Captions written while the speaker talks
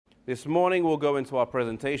This morning we'll go into our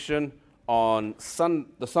presentation on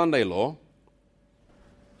the Sunday law.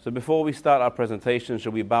 So before we start our presentation,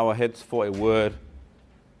 shall we bow our heads for a word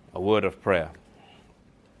of prayer.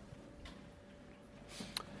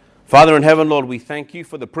 Father in heaven, Lord, we thank you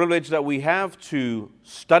for the privilege that we have to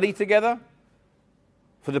study together,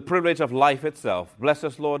 for the privilege of life itself. Bless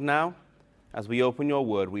us, Lord, now as we open your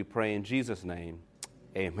word. We pray in Jesus' name.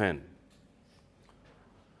 Amen.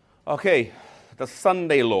 Okay, the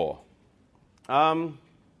Sunday law. When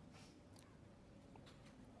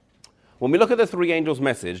we look at the three angels'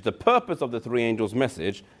 message, the purpose of the three angels'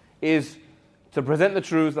 message is to present the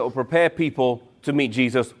truths that will prepare people to meet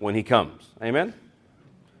Jesus when he comes. Amen?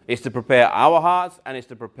 It's to prepare our hearts, and it's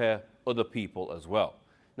to prepare other people as well.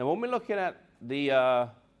 Now, when we're looking at the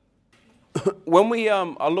when we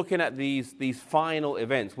are looking at these final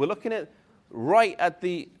events, we're looking at right at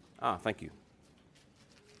the thank you.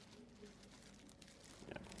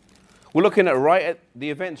 We're looking at the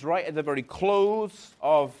events right at the very close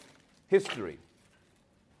of history.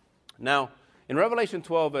 Now, in Revelation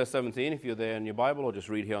 12, verse 17, if you're there in your Bible or just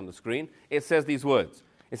read here on the screen, it says these words.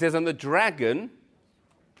 It says, "And the dragon,"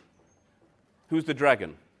 who's the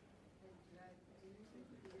dragon?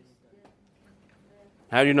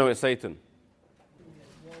 How do you know it's Satan?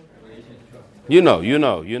 You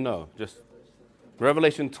know. Just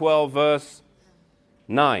Revelation 12, verse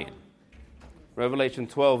 9. Revelation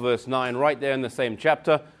 12, verse 9, right there in the same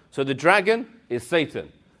chapter. So the dragon is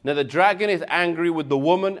Satan. Now the dragon is angry with the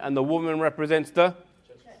woman, and the woman represents the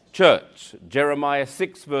church. Jeremiah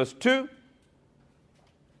 6, verse 2.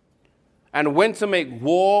 "And went to make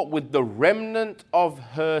war with the remnant of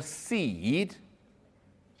her seed."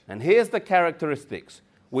 And here's the characteristics: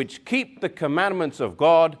 which keep the commandments of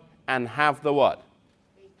God and have the what?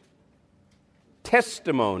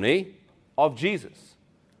 Testimony of Jesus.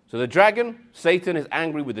 So the dragon, Satan, is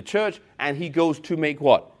angry with the church, and he goes to make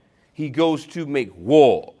what? He goes to make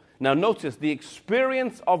war. Now notice, the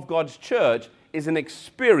experience of God's church is an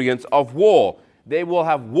experience of war. They will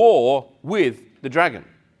have war with the dragon.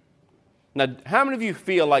 Now, how many of you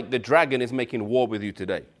feel like the dragon is making war with you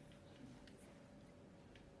today?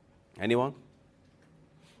 Anyone?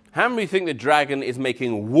 How many think the dragon is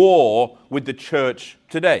making war with the church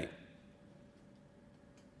today?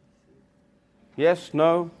 Yes?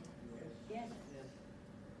 No?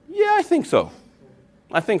 Yeah, I think so.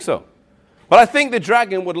 But I think the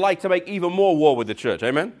dragon would like to make even more war with the church.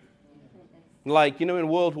 Amen? Like, in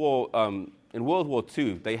World War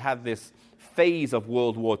II, they had this phase of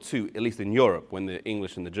World War II, at least in Europe, when the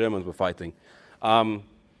English and the Germans were fighting,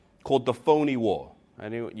 called the Phony War.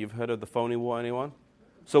 You've heard of the Phony War, anyone?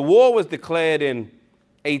 So war was declared in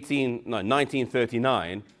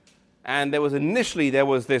 1939, and there was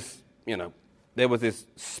this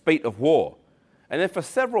spate of war. And then for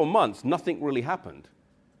several months, nothing really happened.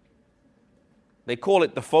 They call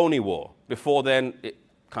it the Phony War. Before then, it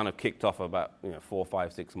kind of kicked off about 4,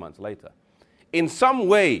 5, 6 months later. In some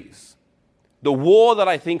ways, the war that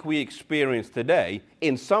I think we experience today,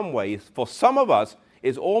 in some ways, for some of us,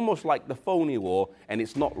 is almost like the Phony War, and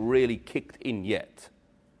it's not really kicked in yet.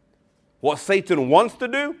 What Satan wants to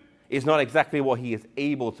do is not exactly what he is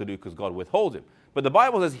able to do because God withholds him. But the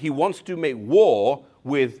Bible says he wants to make war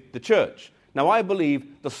with the church. Now, I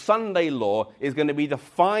believe the Sunday law is going to be the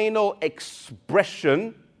final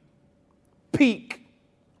expression, peak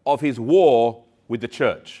of his war with the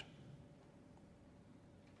church.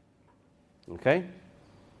 Okay?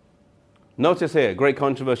 Notice here, Great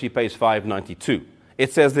Controversy, page 592.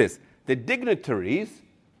 It says this: "The dignitaries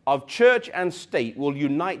of church and state will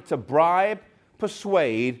unite to bribe,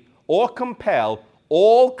 persuade, or compel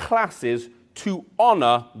all classes to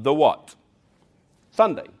honor the what?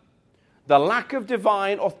 Sunday. The lack of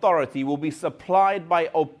divine authority will be supplied by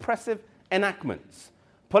oppressive enactments.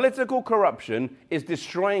 Political corruption is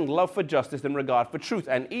destroying love for justice and regard for truth.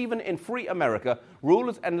 And even in free America,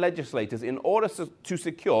 rulers and legislators, in order to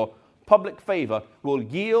secure public favor, will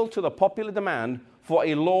yield to the popular demand for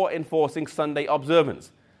a law enforcing Sunday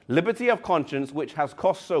observance. Liberty of conscience, which has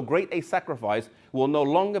cost so great a sacrifice, will no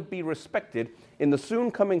longer be respected. In the soon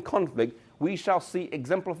coming conflict, we shall see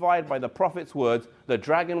exemplified by the prophet's words, the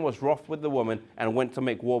dragon was wroth with the woman and went to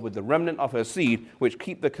make war with the remnant of her seed, which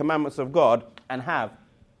keep the commandments of God and have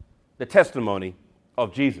the testimony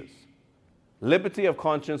of Jesus." Liberty of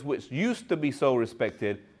conscience, which used to be so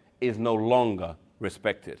respected, is no longer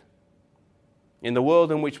respected. In the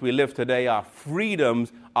world in which we live today, our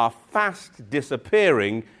freedoms are fast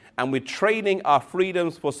disappearing, and we're trading our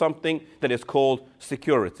freedoms for something that is called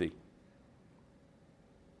security.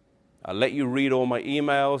 I'll let you read all my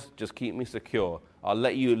emails, just keep me secure. I'll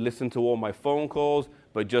let you listen to all my phone calls,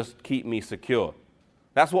 but just keep me secure.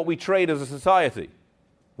 That's what we trade as a society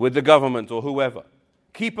with the government or whoever.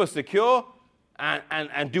 Keep us secure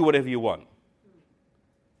and do whatever you want.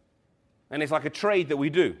 And it's like a trade that we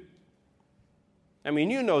do. I mean,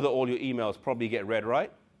 you know that all your emails probably get read,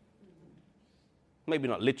 right? Maybe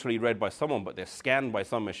not literally read by someone, but they're scanned by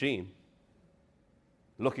some machine,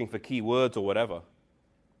 looking for keywords or whatever.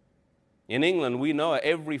 In England, we know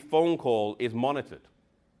every phone call is monitored.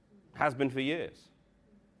 Has been for years.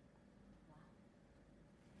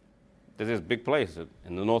 There's this big place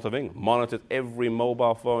in the north of England, monitors every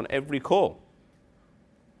mobile phone, every call.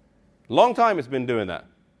 Long time it's been doing that.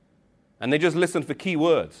 And they just listen for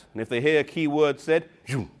keywords. And if they hear a keyword said,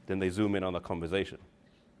 then they zoom in on the conversation.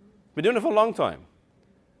 Been doing it for a long time.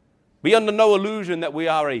 Be under no illusion that we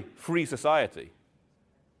are a free society.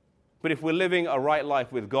 But if we're living a right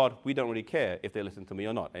life with God, we don't really care if they listen to me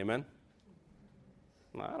or not. Amen?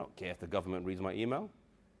 No, I don't care if the government reads my email.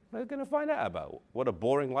 They're going to find out about what a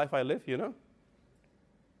boring life I live, you know?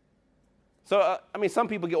 So, some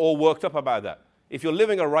people get all worked up about that. If you're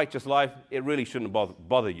living a righteous life, it really shouldn't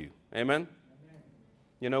bother you. Amen?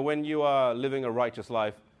 You know, when you are living a righteous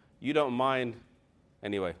life, you don't mind.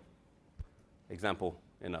 Anyway, example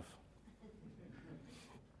enough.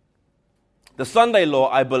 The Sunday law,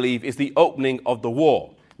 I believe, is the opening of the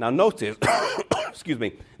war. Now notice, excuse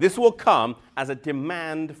me, this will come as a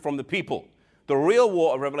demand from the people. The real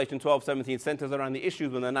war of Revelation 12:17 centers around the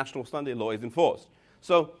issues when the national Sunday law is enforced.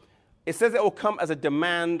 So it says it will come as a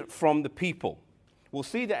demand from the people. We'll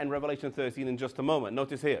see that in Revelation 13 in just a moment.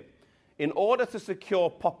 Notice here. In order to secure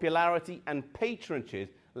popularity and patronage,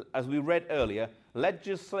 as we read earlier,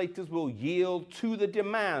 legislators will yield to the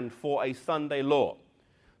demand for a Sunday law.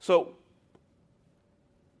 So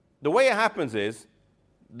the way it happens is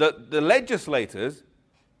that the legislators,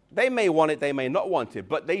 they may want it, they may not want it,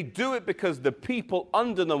 but they do it because the people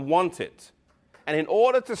under them want it. And in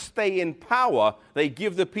order to stay in power, they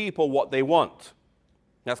give the people what they want.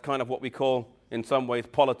 That's kind of what we call, in some ways,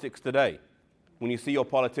 politics today. When you see your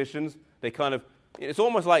politicians, it's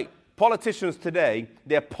almost like politicians today,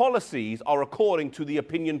 their policies are according to the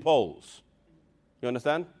opinion polls. You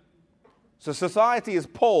understand? So society is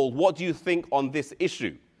polled, what do you think on this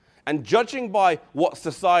issue? And judging by what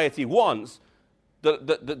society wants,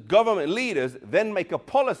 the government leaders then make a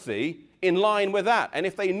policy in line with that. And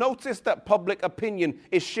if they notice that public opinion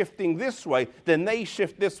is shifting this way, then they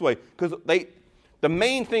shift this way. Because the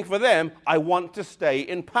main thing for them, I want to stay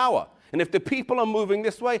in power. And if the people are moving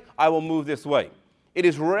this way, I will move this way. It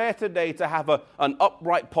is rare today to have an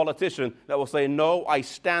upright politician that will say, no, I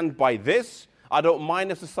stand by this. I don't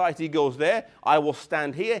mind if society goes there. I will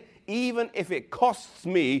stand here. Even if it costs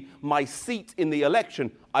me my seat in the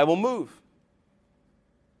election, I will move.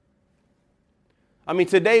 I mean,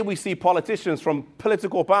 today we see politicians from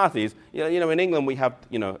political parties. You know, in England we have,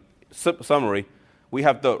 summary, we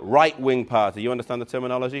have the right-wing party. You understand the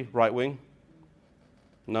terminology, right-wing?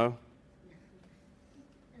 No?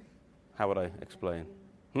 How would I explain?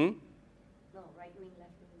 No, right-wing,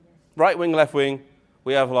 left-wing, yes. Right-wing, left-wing.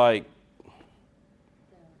 We have like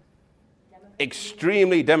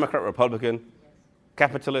extremely Democrat, Republican, yes.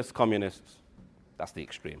 Capitalist, communists. That's the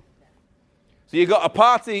extreme. So you've got a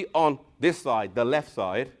party on this side, the left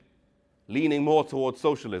side, leaning more towards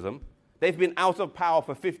socialism. They've been out of power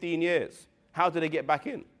for 15 years. How do they get back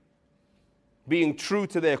in? Being true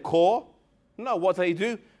to their core? No, what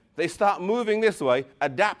do? They start moving this way,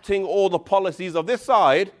 adapting all the policies of this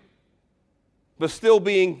side, but still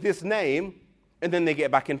being this name, and then they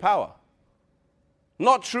get back in power.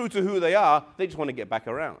 Not true to who they are, they just want to get back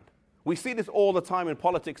around. We see this all the time in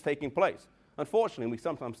politics taking place. Unfortunately, we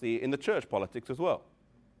sometimes see it in the church politics as well.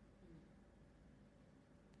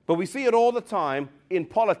 But we see it all the time in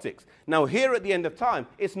politics. Now, here at the end of time,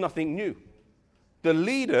 it's nothing new. The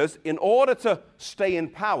leaders, in order to stay in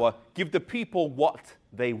power, give the people what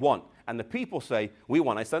they want. And the people say, we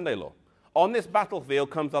want a Sunday law. On this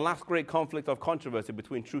battlefield comes the last great conflict of controversy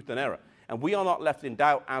between truth and error. And we are not left in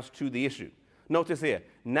doubt as to the issue. Notice here,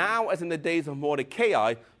 now as in the days of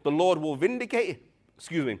Mordecai, the Lord will vindicate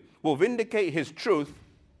his truth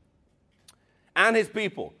and his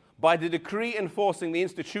people by the decree enforcing the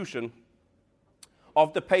institution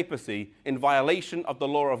of the papacy in violation of the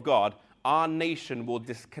law of God. Our nation will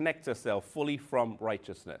disconnect herself fully from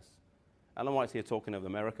righteousness. Ellen White's here talking of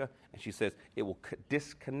America, and she says it will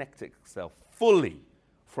disconnect itself fully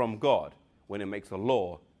from God when it makes a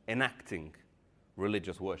law enacting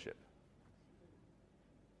religious worship.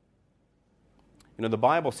 You know, the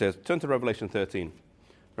Bible says, turn to Revelation 13.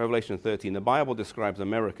 Revelation 13, the Bible describes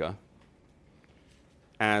America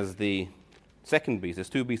as the second beast. There's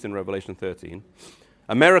two beasts in Revelation 13.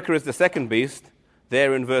 America is the second beast,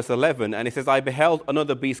 there in verse 11, and it says, I beheld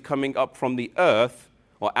another beast coming up from the earth,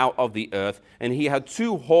 or out of the earth, and he had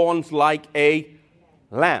two horns like a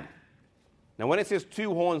lamb. Now, when it says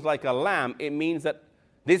two horns like a lamb, it means that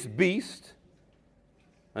this beast,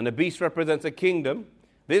 and the beast represents a kingdom,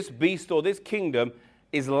 this beast or this kingdom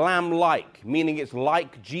is lamb-like, meaning it's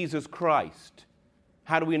like Jesus Christ.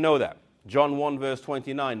 How do we know that? John 1 verse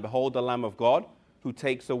 29, behold the Lamb of God who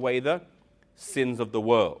takes away the sins of the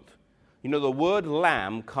world. You know, the word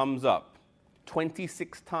lamb comes up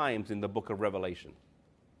 26 times in the book of Revelation.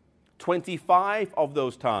 25 of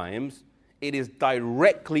those times, it is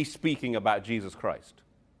directly speaking about Jesus Christ.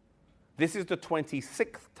 This is the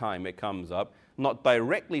 26th time it comes up, not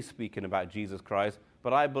directly speaking about Jesus Christ,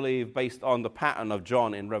 but I believe based on the pattern of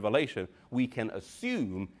John in Revelation, we can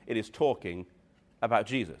assume it is talking about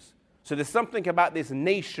Jesus. So there's something about this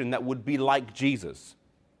nation that would be like Jesus.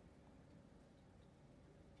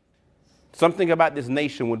 Something about this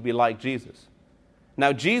nation would be like Jesus.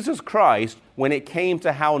 Now, Jesus Christ, when it came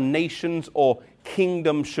to how nations or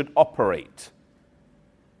kingdoms should operate,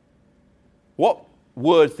 what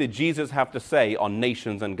words did Jesus have to say on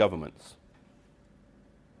nations and governments?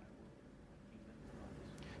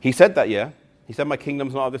 He said that, yeah. He said, my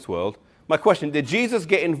kingdom's not of this world. My question, did Jesus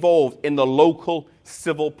get involved in the local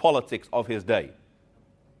civil politics of his day?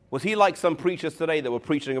 Was he like some preachers today that were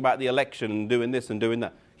preaching about the election and doing this and doing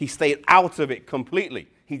that? He stayed out of it completely.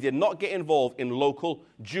 He did not get involved in local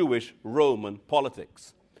Jewish Roman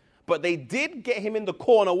politics. But they did get him in the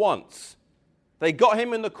corner once. They got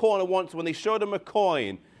him in the corner once when they showed him a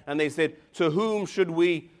coin and they said, to whom should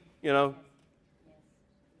we,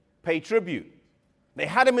 pay tribute? They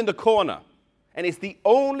had him in the corner. And it's the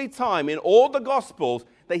only time in all the Gospels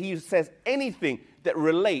that he says anything that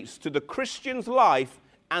relates to the Christian's life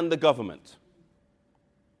and the government.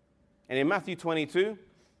 And in Matthew 22,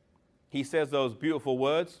 he says those beautiful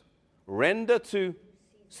words, render to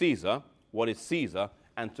Caesar what is Caesar,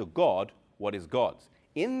 and to God what is God's.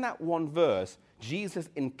 In that one verse, Jesus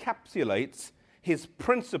encapsulates his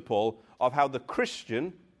principle of how the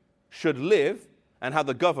Christian should live and how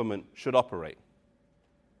the government should operate.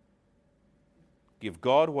 Give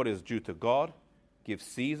God what is due to God, give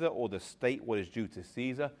Caesar or the state what is due to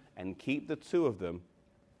Caesar, and keep the two of them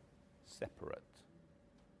separate.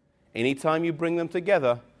 Anytime you bring them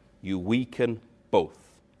together, you weaken both.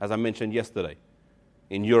 As I mentioned yesterday,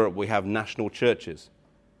 in Europe we have national churches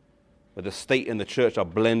where the state and the church are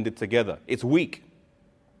blended together. It's weak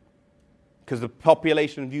because the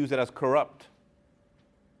population views it as corrupt.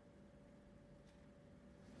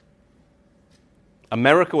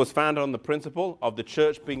 America was founded on the principle of the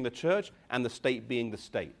church being the church and the state being the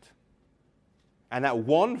state. And that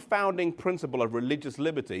one founding principle of religious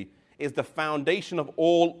liberty is the foundation of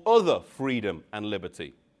all other freedom and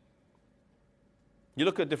liberty. You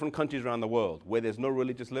look at different countries around the world where there's no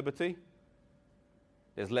religious liberty,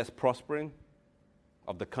 there's less prospering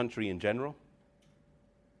of the country in general.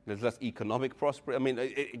 There's less economic prosperity. I mean,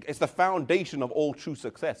 it's the foundation of all true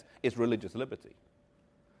success is religious liberty.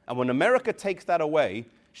 And when America takes that away,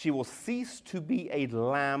 she will cease to be a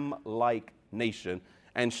lamb-like nation,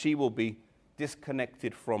 and she will be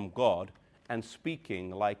disconnected from God and speaking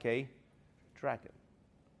like a dragon.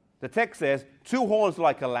 The text says, two horns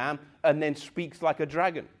like a lamb, and then speaks like a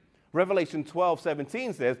dragon. Revelation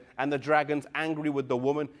 12:17 says, and the dragon's angry with the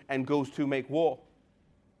woman and goes to make war.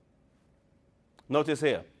 Notice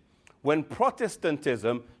here, when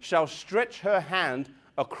Protestantism shall stretch her hand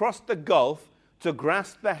across the gulf to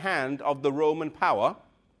grasp the hand of the Roman power,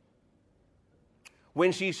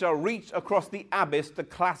 when she shall reach across the abyss to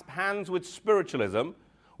clasp hands with spiritualism,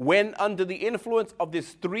 when under the influence of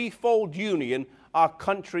this threefold union, our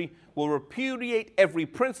country will repudiate every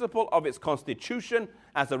principle of its constitution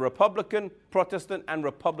as a Republican, Protestant, and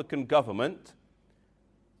Republican government,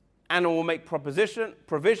 and will make provision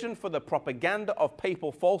for the propaganda of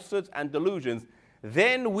papal falsehoods and delusions,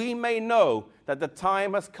 then we may know that the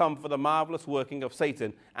time has come for the marvelous working of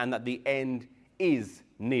Satan and that the end is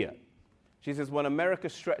near. She says, when America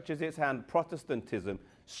stretches its hand, Protestantism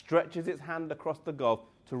stretches its hand across the gulf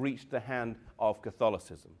to reach the hand of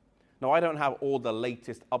Catholicism. Now, I don't have all the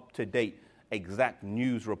latest, up-to-date, exact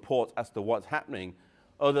news reports as to what's happening,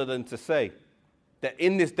 other than to say that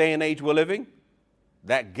in this day and age we're living,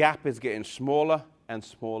 that gap is getting smaller and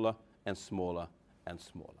smaller and smaller and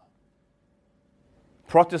smaller.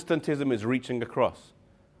 Protestantism is reaching across.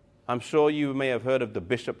 I'm sure you may have heard of the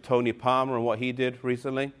Bishop Tony Palmer and what he did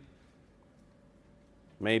recently.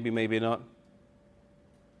 Maybe, maybe not.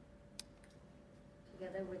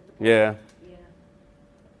 Together with the Yeah.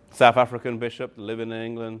 South African bishop living in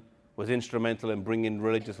England, was instrumental in bringing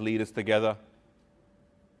religious leaders together.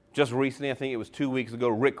 Just recently, I think it was 2 weeks ago,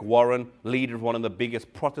 Rick Warren, leader of one of the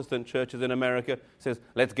biggest Protestant churches in America, says,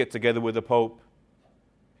 let's get together with the Pope.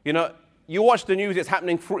 You know, you watch the news, it's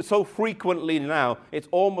happening so frequently now, it's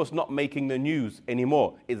almost not making the news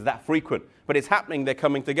anymore. It's that frequent. But it's happening, they're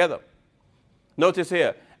coming together. Notice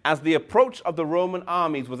here, as the approach of the Roman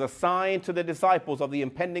armies was a sign to the disciples of the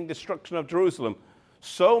impending destruction of Jerusalem,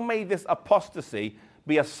 so may this apostasy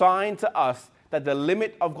be a sign to us that the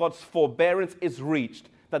limit of God's forbearance is reached,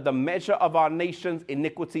 that the measure of our nation's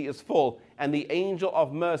iniquity is full, and the angel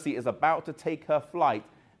of mercy is about to take her flight,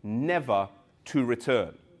 never to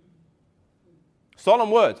return. Solemn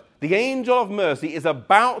words. The angel of mercy is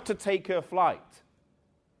about to take her flight.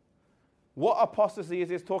 What apostasy is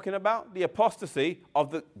this talking about? The apostasy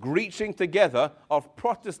of the reaching together of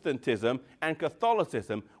Protestantism and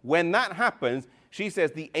Catholicism. When that happens, she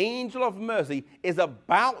says the angel of mercy is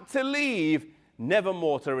about to leave, never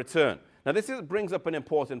more to return. Now, brings up an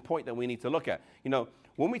important point that we need to look at. You know,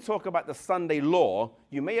 when we talk about the Sunday law,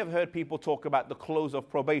 you may have heard people talk about the close of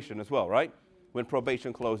probation as well, right? When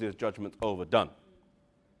probation closes, judgment over, done.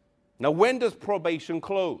 Now, when does probation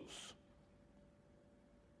close?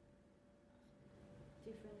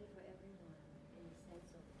 Differently for everyone in the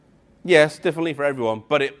sense of Yes, differently for everyone,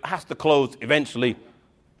 but it has to close eventually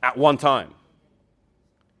at one time.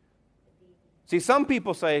 See, some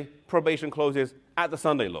people say probation closes at the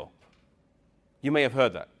Sunday law. You may have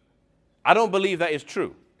heard that. I don't believe that is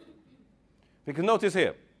true. Because notice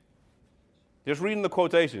here, just reading the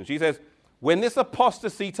quotation, she says, when this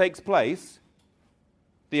apostasy takes place,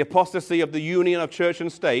 the apostasy of the union of church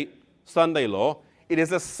and state, Sunday law, it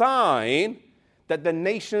is a sign that the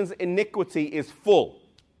nation's iniquity is full.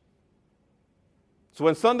 So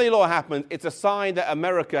when Sunday law happens, it's a sign that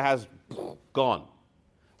America has gone.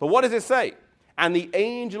 But what does it say? And the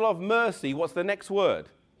angel of mercy, what's the next word?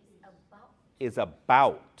 Is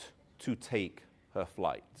about to take her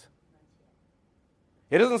flight.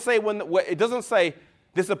 It doesn't say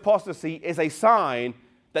this apostasy is a sign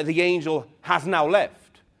that the angel has now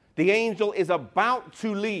left. The angel is about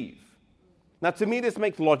to leave. Now, to me, this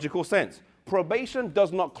makes logical sense. Probation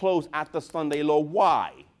does not close at the Sunday law.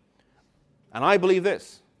 Why? And I believe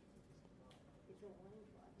this.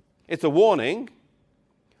 It's a warning,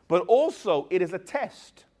 but also it is a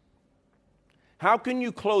test. How can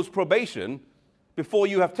you close probation before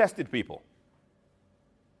you have tested people?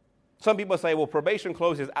 Some people say, well, probation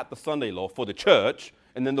closes at the Sunday law for the church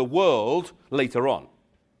and then the world later on.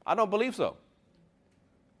 I don't believe so.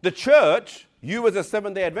 The church, you as a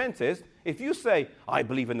Seventh-day Adventist, if you say, I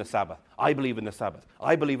believe in the Sabbath, I believe in the Sabbath,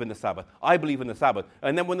 I believe in the Sabbath, I believe in the Sabbath,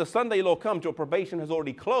 and then when the Sunday law comes, your probation has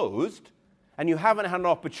already closed, and you haven't had an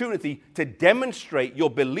opportunity to demonstrate your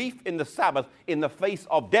belief in the Sabbath in the face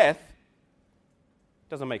of death, it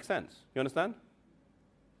doesn't make sense. You understand?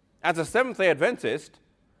 As a Seventh-day Adventist,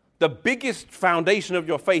 the biggest foundation of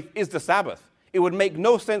your faith is the Sabbath. It would make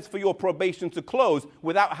no sense for your probation to close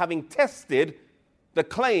without having tested the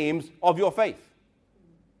claims of your faith.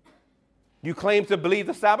 You claim to believe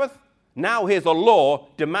the Sabbath? Now here's a law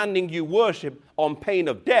demanding you worship on pain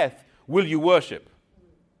of death. Will you worship?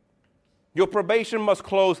 Your probation must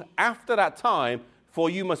close after that time, for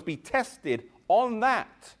you must be tested on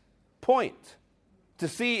that point to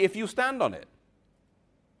see if you stand on it.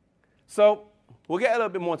 So we'll get a little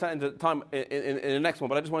bit more into time in the next one,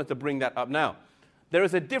 but I just wanted to bring that up now. There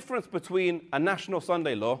is a difference between a national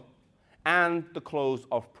Sunday law and the close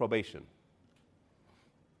of probation.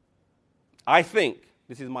 I think,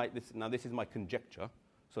 this is my conjecture,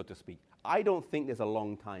 so to speak. I don't think there's a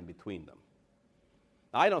long time between them.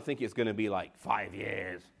 I don't think it's going to be like 5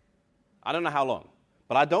 years. I don't know how long,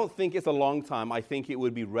 but I don't think it's a long time. I think it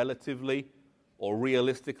would be relatively or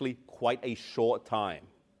realistically quite a short time.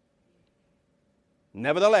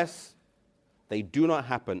 Nevertheless, they do not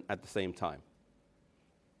happen at the same time.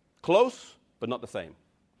 Close, but not the same.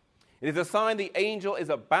 It is a sign the angel is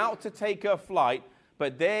about to take her flight,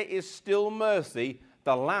 but there is still mercy,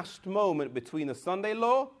 the last moment between the Sunday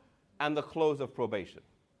law and the close of probation.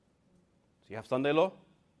 So you have Sunday law?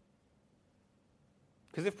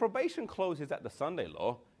 Because if probation closes at the Sunday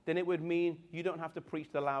law, then it would mean you don't have to preach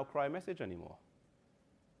the loud cry message anymore.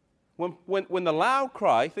 When the loud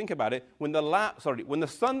cry, think about it, when the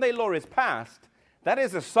Sunday law is passed, that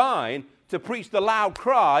is a sign to preach the loud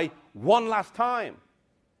cry one last time.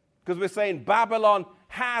 Because we're saying Babylon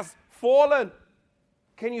has fallen.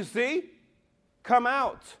 Can you see? Come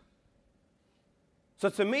out. So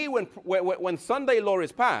to me, when Sunday law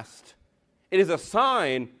is passed, it is a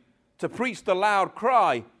sign to preach the loud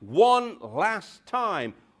cry one last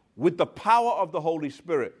time. with the power of the Holy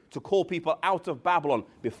Spirit to call people out of Babylon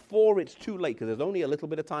before it's too late, because there's only a little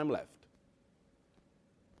bit of time left.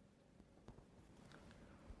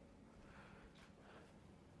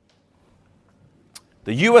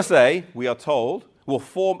 The USA, we are told, will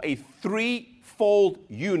form a threefold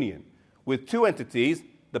union with two entities,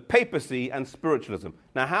 the papacy and spiritualism.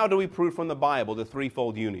 Now, how do we prove from the Bible the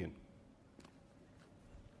threefold union?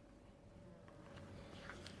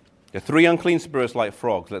 The three unclean spirits like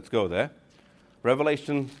frogs. Let's go there.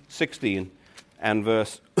 Revelation 16 and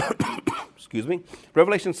verse, excuse me,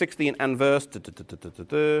 Revelation 16 and verse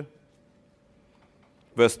 13.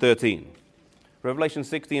 Revelation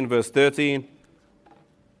 16, verse 13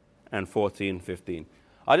 and 14, 15.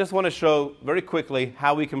 I just want to show very quickly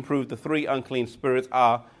how we can prove the three unclean spirits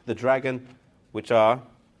are the dragon, which are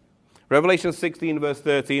Revelation 16, verse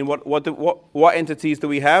 13. What entities do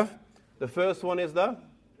we have? The first one is the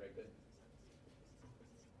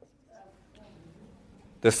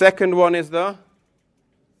second one is and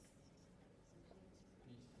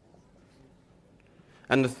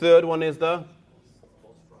the third one is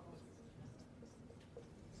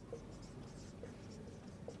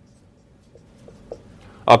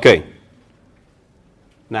okay.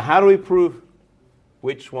 Now, how do we prove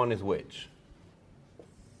which one is which?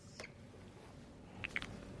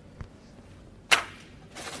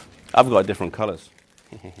 I've got different colors.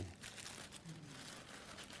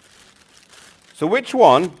 So which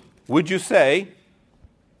one would you say,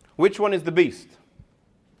 which one is the beast?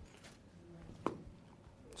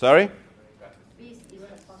 Sorry?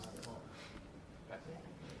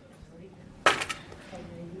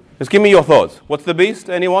 Just give me your thoughts. What's the beast?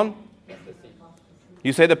 Anyone?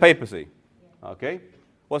 You say the papacy. Okay.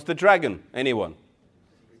 What's the dragon? Anyone?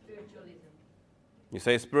 Spiritualism. You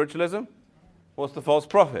say spiritualism? What's the false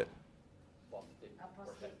prophet? Apostate.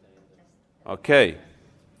 Okay.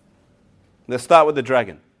 Let's start with the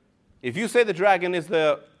dragon. If you say the dragon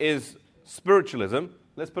is spiritualism,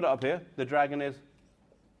 let's put it up here. The dragon is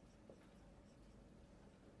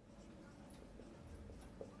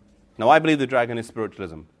Now, I believe the dragon is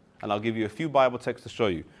spiritualism, and I'll give you a few Bible texts to show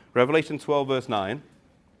you. Revelation 12, verse 9.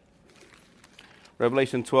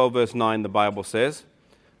 Revelation 12, verse 9, the Bible says,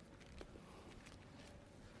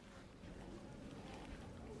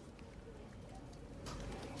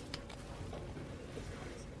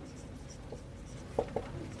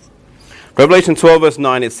 Revelation 12, verse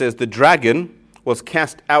 9, it says, the dragon was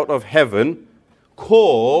cast out of heaven,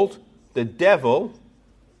 called the devil,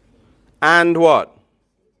 and what?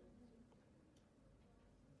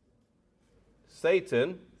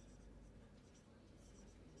 Satan.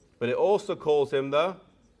 But it also calls him the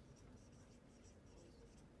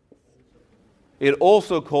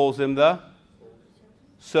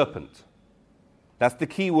serpent. That's the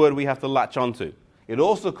key word we have to latch onto. It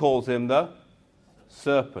also calls him the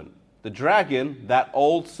serpent. The dragon, that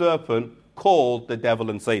old serpent, called the devil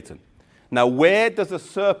and Satan. Now, where does the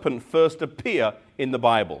serpent first appear in the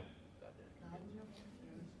Bible?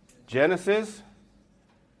 Genesis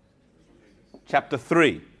chapter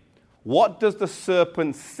 3. What does the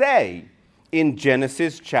serpent say in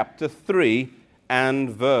Genesis chapter 3 and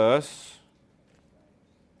verse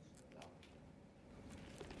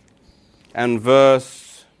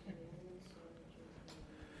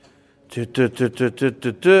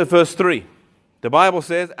 3? The Bible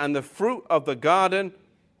says, and the fruit of the garden,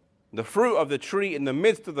 the fruit of the tree in the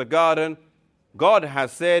midst of the garden, God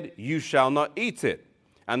has said, you shall not eat it.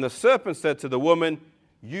 And the serpent said to the woman,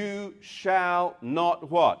 you shall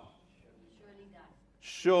not what?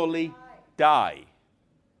 Surely die.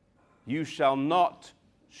 You shall not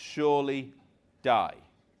surely die.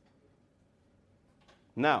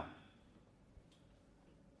 Now,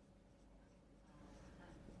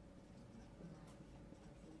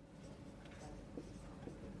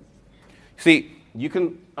 see, you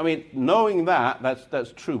can, knowing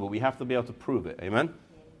that's true, but we have to be able to prove it. Amen?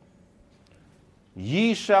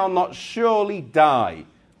 Ye shall not surely die.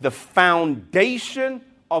 The foundation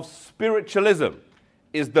of spiritualism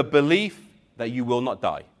is the belief that you will not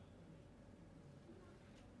die.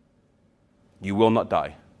 You will not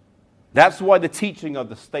die. That's why the teaching of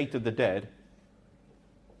the state of the dead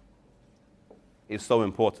is so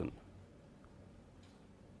important.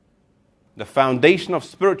 The foundation of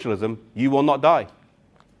spiritualism, you will not die.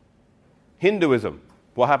 Hinduism,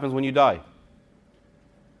 what happens when you die?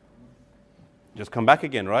 Just come back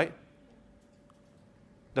again, right?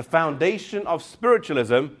 The foundation of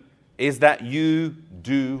spiritualism is that you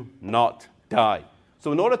do not die.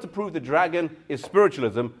 So in order to prove the dragon is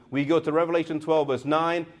spiritualism, we go to Revelation 12, verse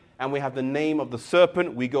 9, and we have the name of the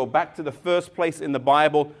serpent. We go back to the first place in the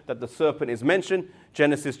Bible that the serpent is mentioned,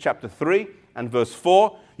 Genesis chapter 3 and verse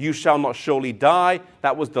 4. You shall not surely die.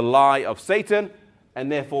 That was the lie of Satan,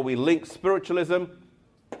 and therefore we link spiritualism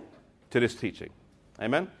to this teaching.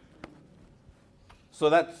 Amen?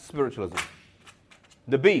 So that's spiritualism.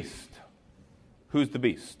 The beast. Who's the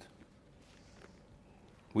beast?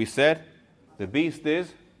 We said the beast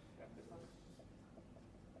is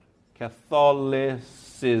Catholicism.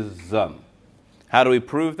 How do we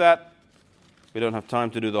prove that? We don't have time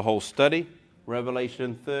to do the whole study.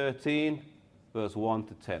 Revelation 13, verse 1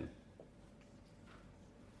 to 10.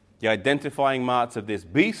 The identifying marks of this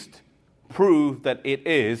beast prove that it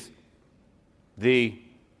is the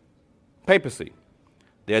papacy.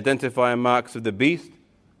 The identifying marks of the beast,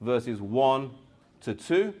 verses 1 to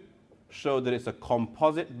 2, show that it's a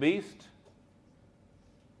composite beast,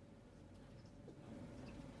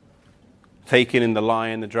 taken in the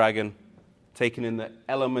lion, the dragon, taken in the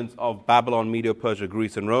elements of Babylon, Media, Persia,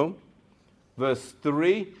 Greece, and Rome. Verse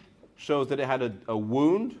 3 shows that it had a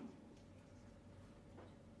wound,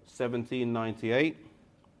 1798.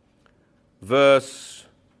 Verse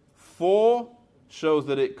 4 shows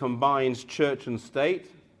that it combines church and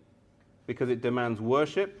state because it demands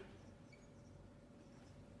worship.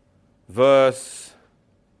 Verse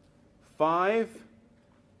 5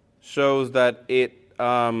 shows that it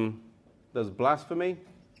does blasphemy.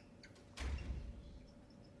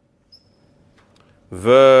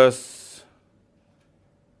 Verse,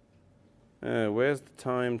 where's the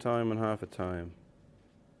time and half a time?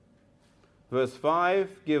 Verse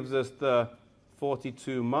 5 gives us the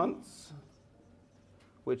 42 months,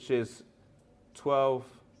 which is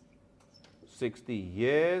 1260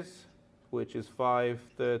 years, which is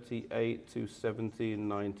 538 to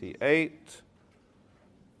 1798.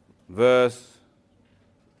 Verse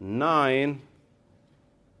 9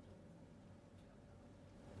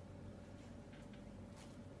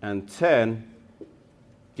 and 10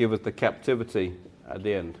 give us the captivity at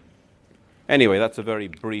the end. Anyway, that's a very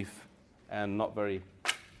brief and not very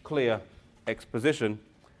clear exposition.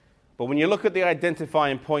 But when you look at the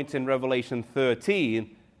identifying points in Revelation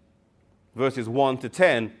 13, verses 1 to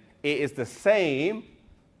 10, it is the same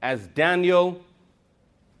as Daniel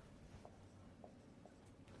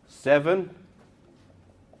 7,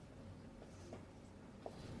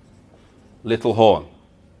 little horn.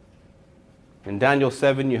 In Daniel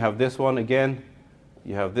 7, you have this one again.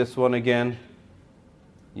 You have this one again.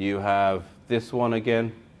 You have this one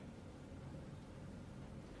again.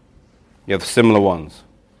 You have similar ones.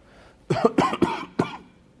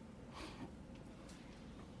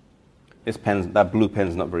 This pen, that blue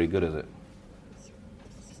pen's not very good, is it?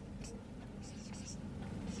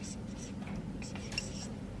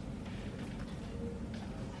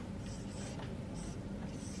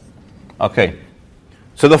 Okay.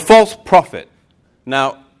 So the false prophet.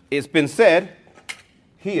 Now, it's been said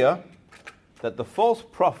here that the false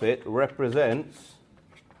prophet represents,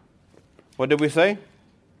 what did we say?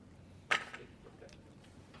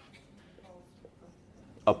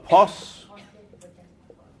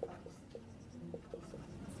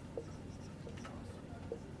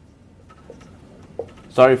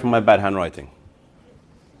 Sorry for my bad handwriting.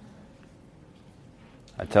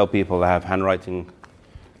 I tell people I have handwriting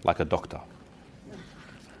like a doctor.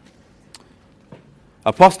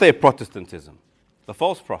 Apostate Protestantism. The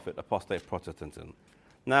false prophet, apostate Protestantism.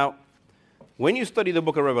 Now, when you study the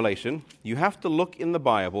book of Revelation, you have to look in the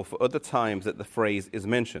Bible for other times that the phrase is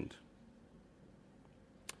mentioned.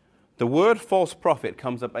 The word false prophet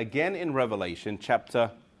comes up again in Revelation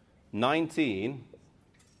chapter 19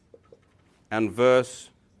 and verse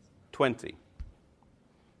 20.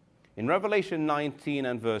 In Revelation 19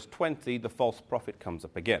 and verse 20, the false prophet comes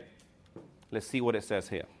up again. Let's see what it says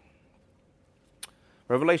here.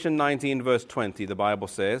 Revelation 19 verse 20, the Bible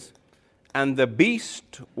says, "And the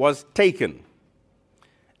beast was taken,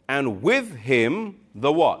 and with him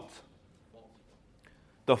the what?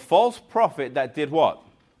 The false prophet that did what?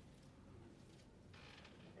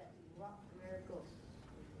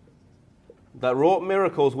 That wrought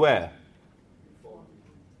miracles where?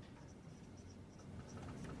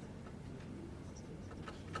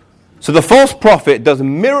 So the false prophet does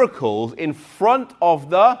miracles in front of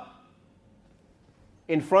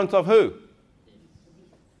who?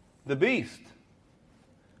 The beast.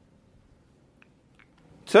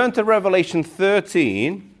 Turn to Revelation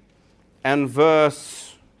 13 and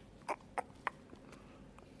verse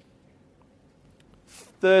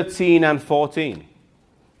 13 and 14.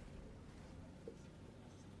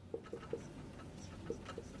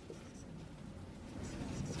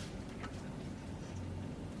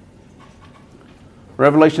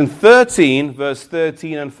 Revelation 13, verse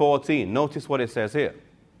 13 and 14. Notice what it says here.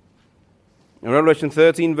 In Revelation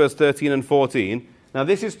 13, verse 13 and 14. Now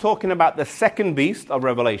this is talking about the second beast of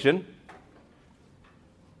Revelation.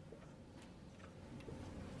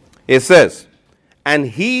 It says, "And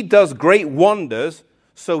he does great wonders,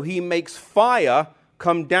 so he makes fire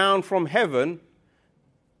come down from heaven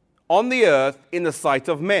on the earth in the sight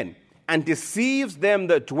of men, and deceives them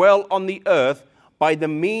that dwell on the earth by the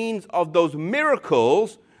means of those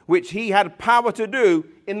miracles which he had power to do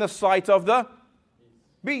in the sight of the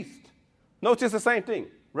beast." Notice the same thing.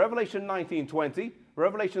 Revelation 19:20,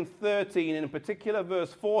 Revelation 13, in particular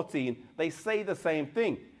verse 14, they say the same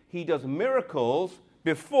thing. He does miracles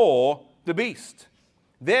before the beast.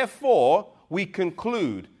 Therefore, we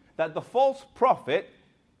conclude that the false prophet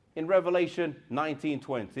in Revelation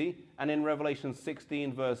 19:20 and in Revelation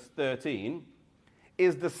 16, verse 13,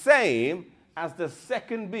 is the same as the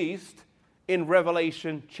second beast in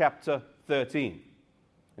Revelation chapter 13.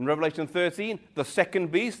 In Revelation 13, the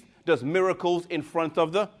second beast does miracles in front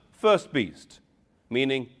of the first beast,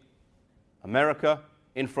 meaning America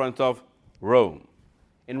in front of Rome.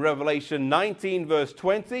 In Revelation 19, verse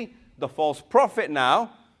 20, the false prophet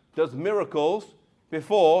now does miracles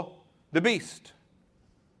before the beast.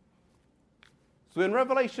 So in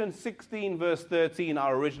Revelation 16, verse 13,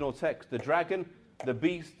 our original text, the dragon, the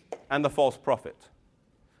beast, and the false prophet.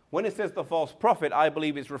 When it says the false prophet, I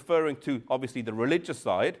believe it's referring to, obviously, the religious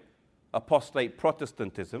side, apostate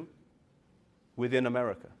Protestantism, within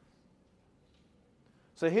America.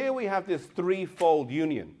 So here we have this threefold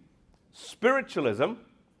union: spiritualism,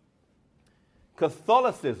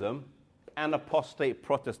 Catholicism, and apostate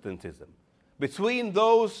Protestantism. Between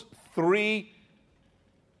those three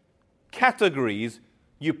categories,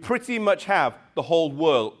 you pretty much have the whole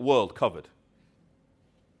world covered.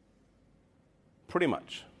 Pretty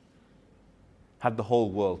much have the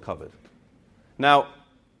whole world covered. Now,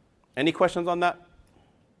 any questions on that?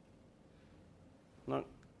 No?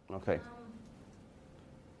 Okay.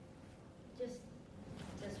 Just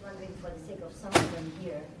wondering, for the sake of some of them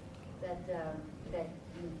here, that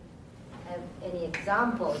you have any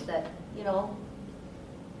examples that,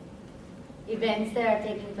 events that are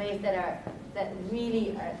taking place that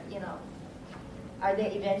really are, are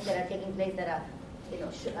there events that are taking place that are,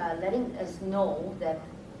 letting us know that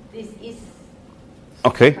this is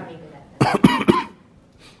okay. coming to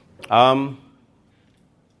that.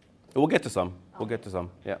 We'll get to some. We'll get to some,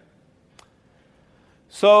 yeah.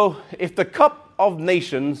 So, if the cup of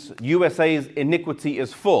nations, USA's iniquity,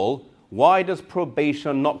 is full, why does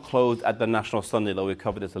probation not close at the National Sunday Law? We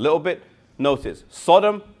covered this a little bit. Notice,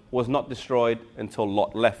 Sodom was not destroyed until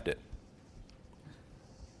Lot left it.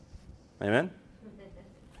 Amen?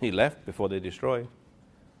 He left before they destroyed.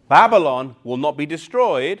 Babylon will not be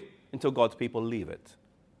destroyed until God's people leave it.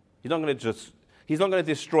 He's not going to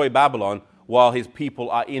destroy Babylon while his people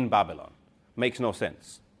are in Babylon. Makes no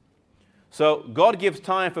sense. So God gives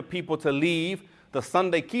time for people to leave the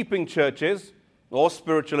Sunday keeping churches or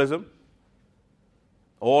spiritualism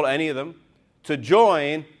or any of them to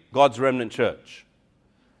join God's remnant church.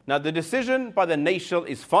 Now the decision by the nation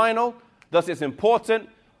is final. Thus it's important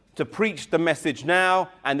to preach the message now,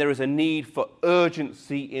 and there is a need for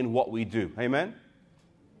urgency in what we do. Amen?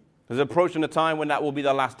 There's approaching a time when that will be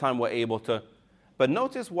the last time we're able to. But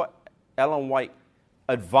notice what Ellen White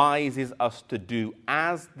advises us to do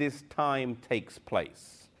as this time takes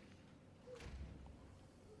place.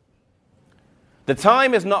 The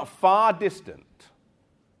time is not far distant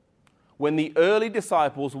when the early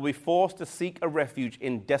disciples will be forced to seek a refuge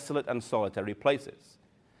in desolate and solitary places.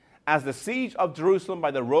 As the siege of Jerusalem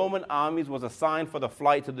by the Roman armies was a sign for the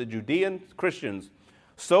flight of the Judean Christians,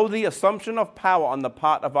 so the assumption of power on the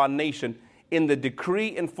part of our nation in the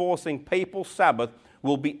decree enforcing papal Sabbath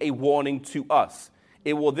will be a warning to us.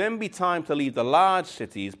 It will then be time to leave the large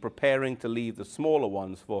cities, preparing to leave the smaller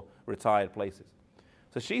ones for retired places.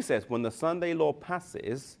 So she says, when the Sunday law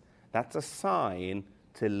passes, that's a sign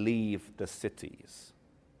to leave the cities.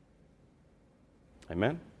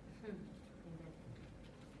 Amen?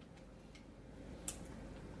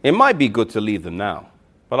 It might be good to leave them now,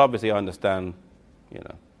 but obviously I understand,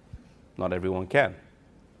 not everyone can.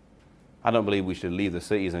 I don't believe we should leave the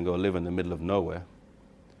cities and go live in the middle of nowhere.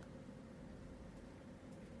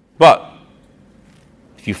 But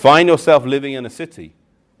if you find yourself living in a city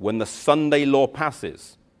when the Sunday law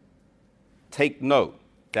passes, take note,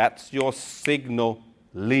 that's your signal,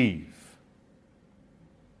 leave.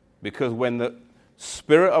 Because when the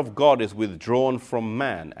Spirit of God is withdrawn from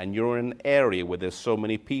man and you're in an area where there's so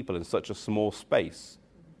many people in such a small space,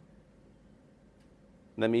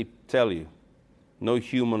 let me tell you, no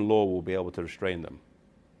human law will be able to restrain them.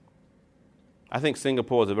 I think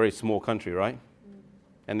Singapore is a very small country, right?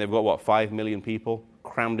 And they've got, 5 million people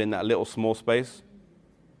crammed in that little small space?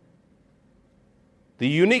 The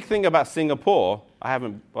unique thing about Singapore, I've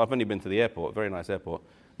only been to the airport, very nice airport.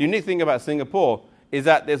 The unique thing about Singapore is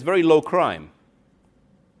that there's very low crime.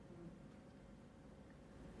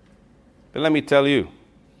 But let me tell you,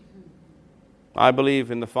 I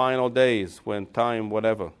believe in the final days when time,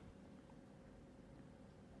 whatever,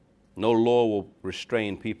 no law will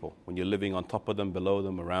restrain people when you're living on top of them, below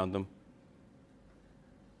them, around them.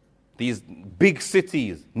 These big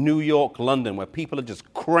cities, New York, London, where people are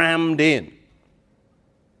just crammed in,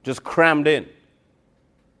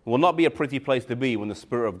 will not be a pretty place to be when the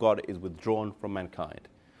Spirit of God is withdrawn from mankind.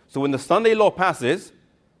 So when the Sunday law passes,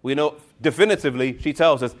 we know definitively, she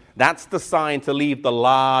tells us, that's the sign to leave the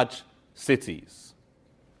large cities.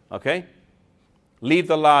 Okay? Leave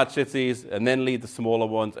the large cities, and then leave the smaller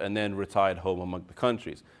ones, and then retire home among the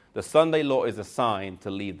countries. The Sunday law is a sign to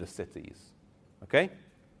leave the cities. Okay?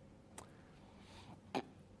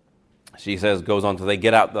 She goes on to say,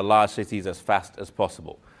 get out the large cities as fast as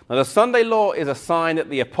possible. Now, the Sunday law is a sign that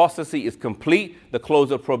the apostasy is complete, the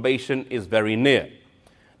close of probation is very near.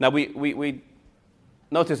 Now, we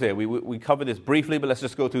notice here, we covered this briefly, but let's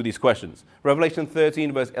just go through these questions. Revelation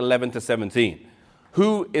 13, verse 11 to 17.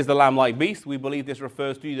 Who is the lamb-like beast? We believe this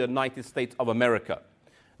refers to the United States of America.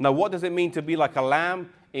 Now, what does it mean to be like a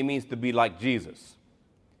lamb? It means to be like Jesus.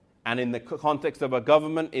 And in the context of a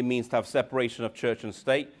government, it means to have separation of church and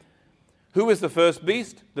state. Who is the first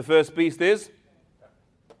beast? The first beast is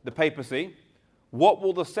the papacy. What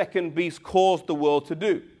will the second beast cause the world to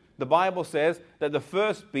do? The Bible says that the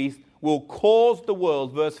first beast will cause the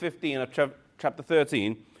world, verse 15 of chapter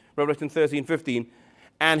 13, Revelation 13, 15,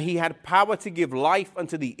 and he had power to give life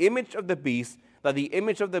unto the image of the beast, that the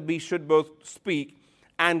image of the beast should both speak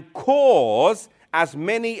and cause as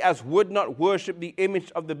many as would not worship the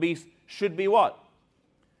image of the beast should be what?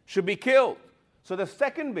 Should be killed. So the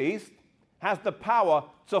second beast has the power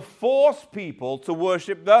to force people to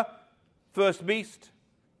worship the first beast.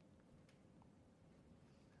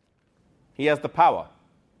 He has the power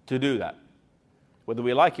to do that, whether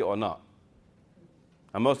we like it or not.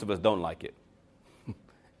 And most of us don't like it.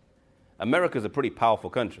 America's a pretty powerful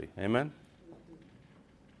country, amen?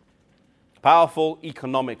 Powerful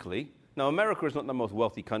economically. Now, America is not the most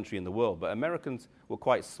wealthy country in the world, but Americans were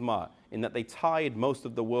quite smart in that they tied most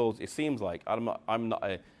of the world's, it seems like, I'm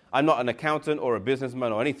not an accountant or a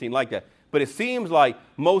businessman or anything like that, but it seems like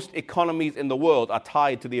most economies in the world are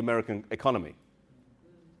tied to the American economy.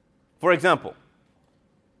 For example,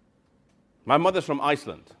 my mother's from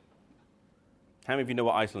Iceland. How many of you know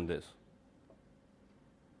what Iceland is?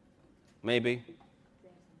 Maybe.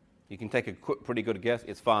 You can take a pretty good guess.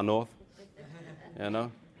 It's far north. You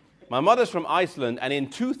know? My mother's from Iceland, and in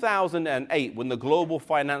 2008, when the global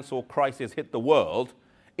financial crisis hit the world,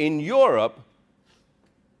 in Europe,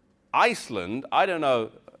 Iceland, I don't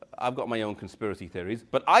know, I've got my own conspiracy theories,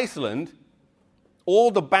 but Iceland,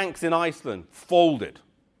 all the banks in Iceland folded,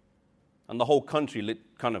 and the whole country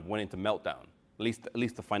kind of went into meltdown, at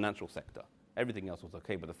least the financial sector. Everything else was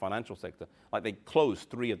okay, but the financial sector, like they closed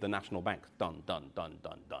 3 of the national banks. Done,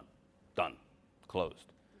 closed.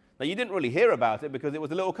 Now, you didn't really hear about it because it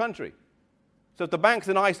was a little country. So if the banks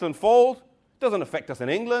in Iceland fold, it doesn't affect us in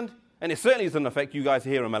England, and it certainly doesn't affect you guys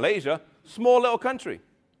here in Malaysia. Small little country.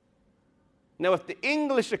 Now, if the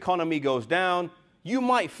English economy goes down, you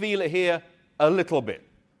might feel it here a little bit.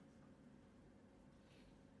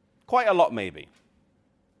 Quite a lot, maybe.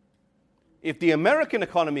 If the American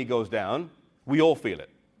economy goes down, we all feel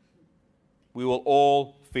it. We will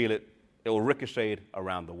all feel it. It will ricochet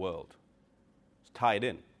around the world. It's tied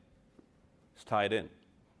in. It's tied in.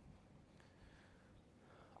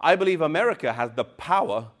 I believe America has the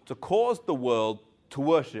power to cause the world to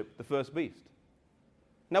worship the first beast.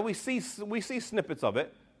 Now, we see snippets of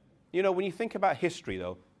it. You know, when you think about history,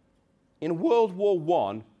 though, in World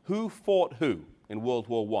War I, who fought who in World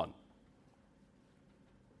War I?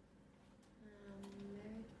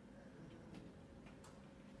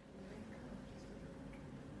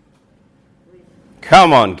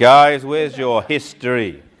 Come on, guys, where's your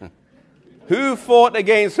history? Who fought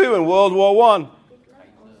against who in World War I?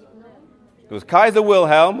 It was Kaiser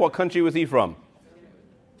Wilhelm. What country was he from?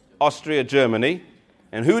 Austria, Germany.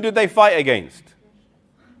 And who did they fight against?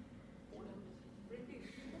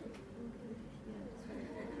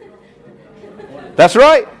 That's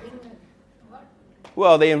right.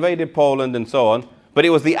 Well, they invaded Poland and so on. But it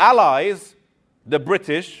was the Allies, the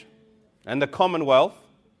British, and the Commonwealth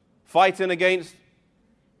fighting against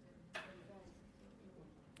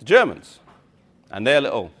the Germans and their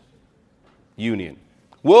little union.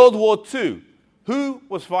 World War II. Who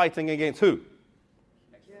was fighting against who?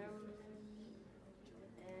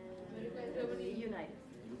 United.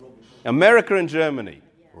 America and Germany.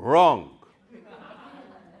 Wrong.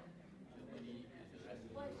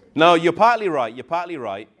 No, you're partly right. You're partly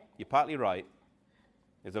right. You're partly right.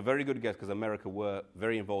 It's a very good guess because America were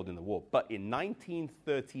very involved in the war. But in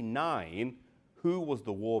 1939, who was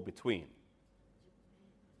the war between?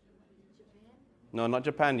 No, not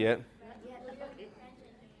Japan yet.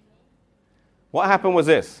 What happened was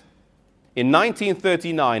this. In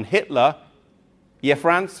 1939, Hitler,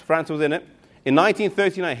 France was in it. In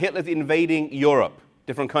 1939, Hitler's invading Europe,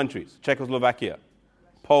 different countries, Czechoslovakia,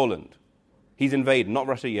 Poland. He's invaded, not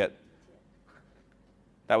Russia yet.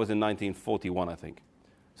 That was in 1941, I think.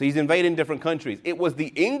 So he's invading different countries. It was the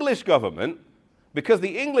English government, because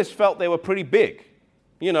the English felt they were pretty big.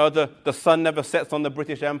 You know, the sun never sets on the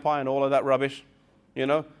British Empire and all of that rubbish. You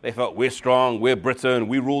know, they felt we're strong, we're Britain,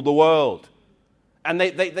 we rule the world. And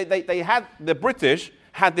the British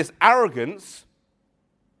had this arrogance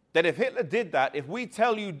that if Hitler did that, if we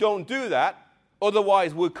tell you don't do that,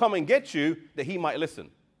 otherwise we'll come and get you, that he might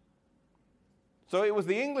listen. So it was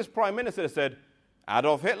the English Prime Minister that said,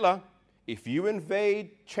 Adolf Hitler, if you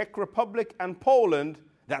invade Czech Republic and Poland,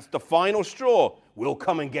 that's the final straw. We'll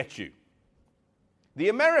come and get you. The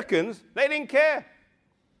Americans, they didn't care.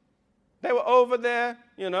 They were over there,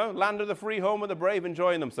 you know, land of the free, home of the brave,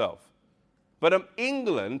 enjoying themselves. But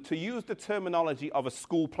England, to use the terminology of a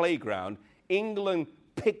school playground, England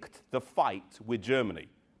picked the fight with Germany.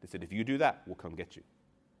 They said, if you do that, we'll come get you.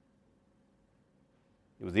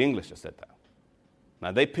 It was the English that said that.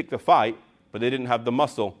 Now, they picked the fight, but they didn't have the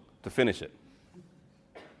muscle to finish it.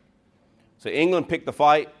 So England picked the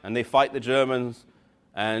fight, and they fight the Germans,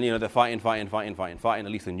 and, you know, they're fighting, at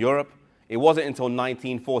least in Europe. It wasn't until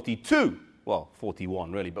 1942, well,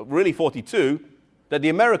 41 really, but really 42, that the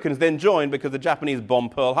Americans then joined because the Japanese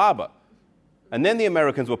bombed Pearl Harbor. And then the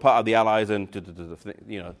Americans were part of the Allies, and,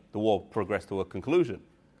 you know, the war progressed to a conclusion.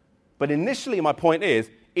 But initially, my point is,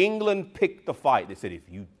 England picked the fight. They said, if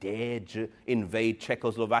you dare invade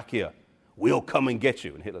Czechoslovakia, we'll come and get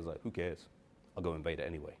you. And Hitler's like, who cares? I'll go invade it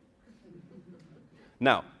anyway.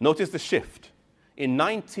 Now, notice the shift. In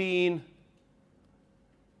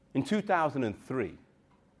 2003,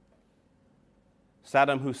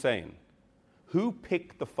 Saddam Hussein. Who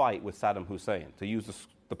picked the fight with Saddam Hussein to use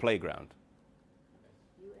the playground?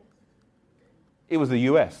 It was the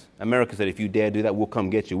U.S. America said, if you dare do that, we'll come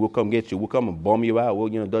get you. We'll come get you. We'll come and bomb you out. We'll,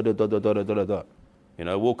 you know, You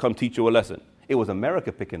know, we'll come teach you a lesson. It was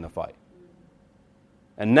America picking the fight.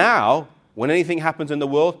 And now, when anything happens in the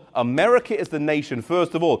world, America is the nation,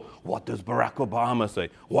 first of all. What does Barack Obama say?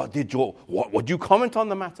 What would you comment on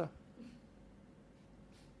the matter?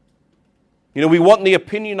 You know, we want the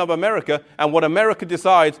opinion of America, and what America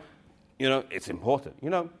decides, you know, it's important. You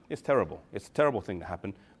know, it's terrible. It's a terrible thing that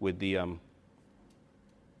happened with the,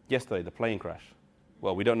 yesterday, the plane crash.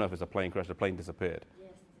 Well, we don't know if it's a plane crash. The plane disappeared.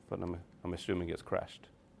 Yes. But I'm assuming it's crashed.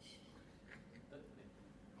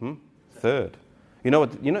 Third. You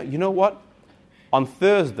know what? On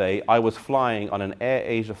Thursday, I was flying on an Air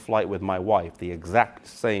Asia flight with my wife, the exact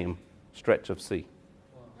same stretch of sea.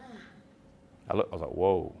 I was like,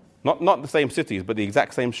 whoa. Not the same cities, but the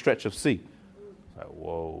exact same stretch of sea. Like,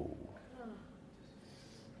 whoa.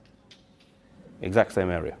 Exact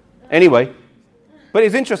same area. Anyway, but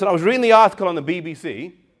it's interesting. I was reading the article on the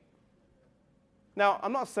BBC. Now,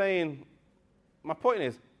 I'm not saying, my point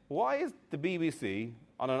is, why is the BBC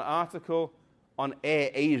on an article on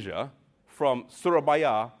Air Asia from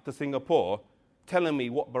Surabaya to Singapore telling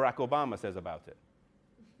me what Barack Obama says about it?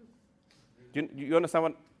 Do you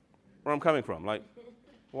understand where I'm coming from? Like,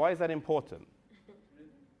 why is that important?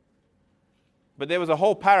 But there was a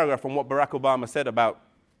whole paragraph on what Barack Obama said about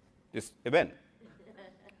this event.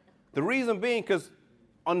 The reason being because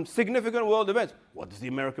on significant world events, what does the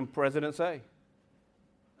American president say?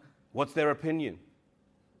 What's their opinion?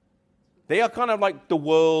 They are kind of like the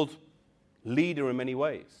world leader in many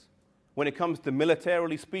ways. When it comes to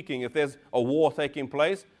militarily speaking, if there's a war taking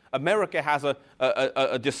place, America has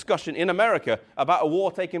a discussion in America about a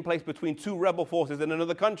war taking place between two rebel forces in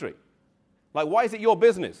another country. Like, why is it your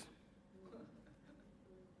business?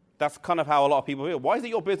 That's kind of how a lot of people feel. Why is it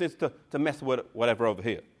your business to mess with whatever over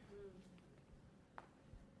here?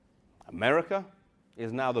 America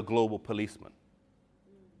is now the global policeman.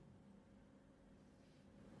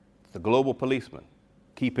 It's the global policeman,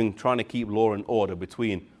 trying to keep law and order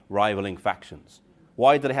between rivaling factions.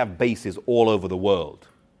 Why do they have bases all over the world?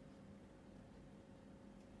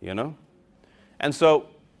 You know? And so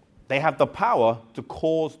they have the power to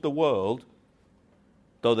cause the world,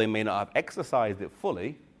 though they may not have exercised it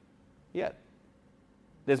fully yet,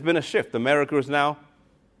 There's been a shift. America is now,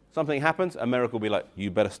 something happens, America will be like,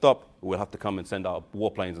 you better stop. We'll have to come and send our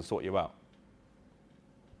warplanes and sort you out.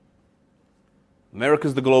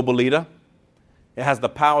 America's the global leader. It has the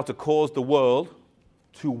power to cause the world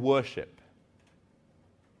to worship.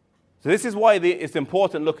 So this is why it's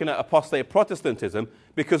important looking at apostate Protestantism,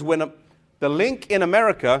 because when the link in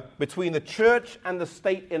America between the church and the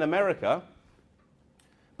state in America,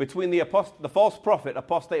 between the false prophet,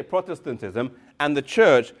 apostate Protestantism, and the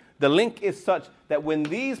church, the link is such that when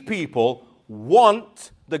these people want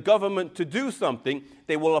the government to do something,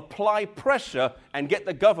 they will apply pressure and get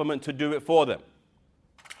the government to do it for them.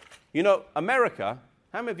 You know, America,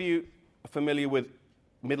 how many of you are familiar with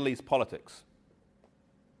Middle East politics?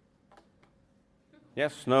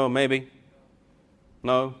 Yes? No? Maybe?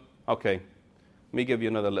 No? Okay. Let me give you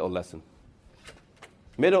another little lesson.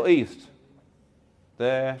 Middle East.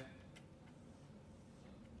 There.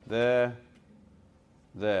 This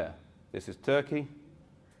is Turkey.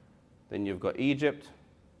 Then you've got Egypt.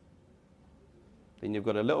 Then you've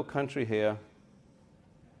got a little country here.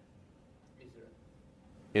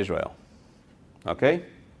 Israel. Okay?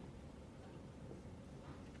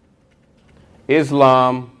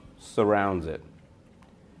 Islam surrounds it.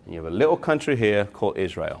 And you have a little country here called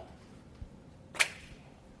Israel.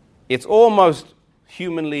 It's almost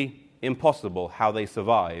humanly impossible how they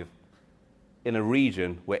survive in a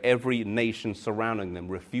region where every nation surrounding them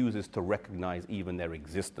refuses to recognize even their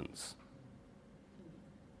existence.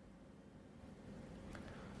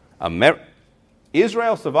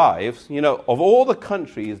 Israel survives, you know, of all the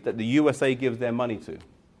countries that the USA gives their money to.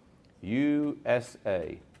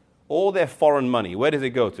 USA. All their foreign money, where does it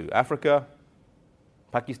go to? Africa?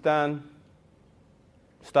 Pakistan?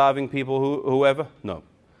 Starving people, whoever? No.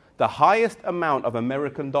 The highest amount of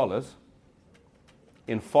American dollars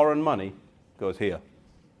in foreign money goes here.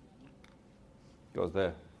 Goes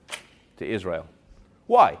there. To Israel.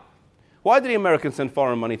 Why? Why did the Americans send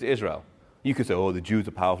foreign money to Israel? You could say, oh, the Jews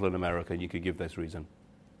are powerful in America, and you could give this reason.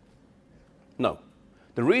 No.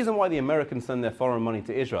 The reason why the Americans send their foreign money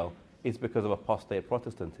to Israel is because of apostate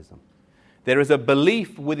Protestantism. There is a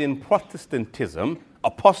belief within Protestantism,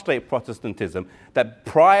 apostate Protestantism, that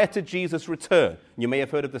prior to Jesus' return, you may have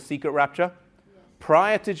heard of the secret rapture,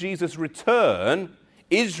 prior to Jesus' return,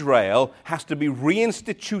 Israel has to be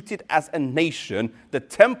reinstituted as a nation, the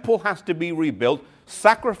temple has to be rebuilt,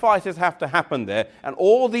 sacrifices have to happen there, and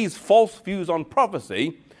all these false views on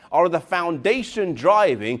prophecy are the foundation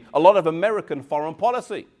driving a lot of American foreign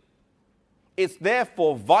policy. It's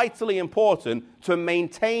therefore vitally important to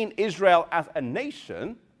maintain Israel as a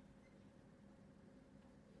nation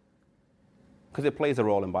because it plays a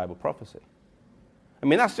role in Bible prophecy. I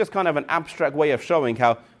mean, that's just kind of an abstract way of showing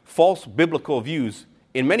how false biblical views,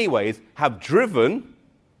 in many ways, have driven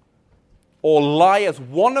or lie as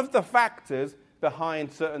one of the factors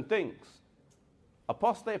behind certain things.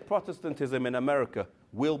 Apostate Protestantism in America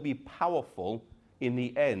will be powerful in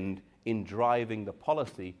the end in driving the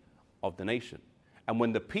policy of the nation. And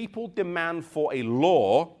when the people demand for a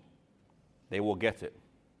law, they will get it.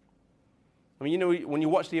 I mean, you know, when you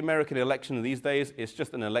watch the American election these days, it's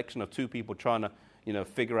just an election of two people trying to, you know,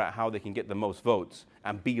 figure out how they can get the most votes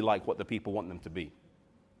and be like what the people want them to be.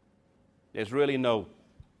 There's really no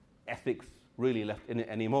ethics really left in it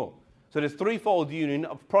anymore. So this threefold union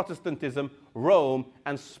of Protestantism, Rome,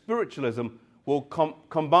 and spiritualism will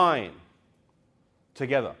combine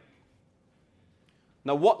together.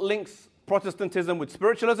 Now, what links Protestantism with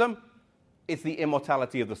spiritualism? It's the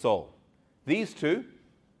immortality of the soul. These two,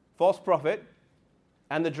 false prophet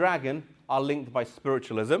and the dragon, are linked by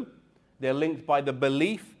spiritualism. They're linked by the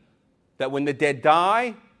belief that when the dead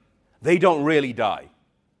die, they don't really die.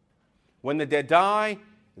 When the dead die,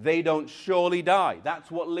 they don't surely die. That's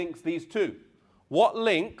what links these two. What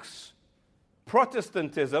links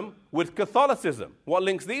Protestantism with Catholicism? What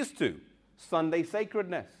links these two? Sunday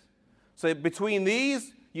sacredness. So between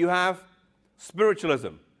these, you have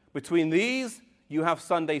spiritualism. Between these, you have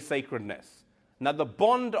Sunday sacredness. Now, the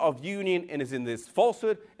bond of union is in this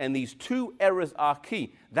falsehood, and these two errors are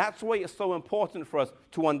key. That's why it's so important for us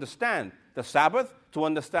to understand the Sabbath, to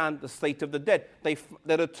understand the state of the dead.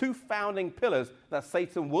 They're the two founding pillars that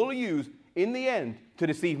Satan will use in the end to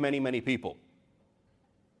deceive many, many people.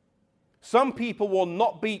 Some people will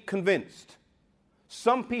not be convinced.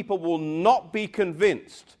 Some people will not be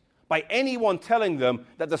convinced by anyone telling them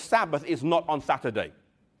that the Sabbath is not on Saturday.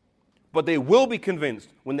 But they will be convinced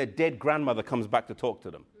when their dead grandmother comes back to talk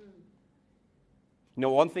to them. You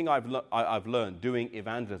know, one thing I've learned doing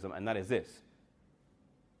evangelism, and that is this.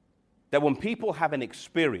 That when people have an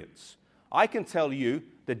experience, I can tell you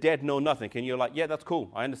the dead know nothing. And you're like, yeah, that's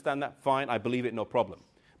cool. I understand that. Fine. I believe it. No problem.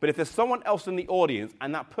 But if there's someone else in the audience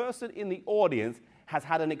and that person in the audience has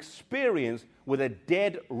had an experience with a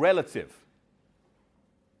dead relative,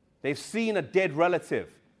 they've seen a dead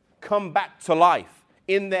relative come back to life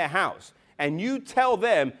in their house, and you tell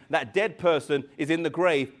them that dead person is in the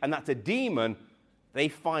grave and that's a demon, they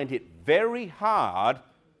find it very hard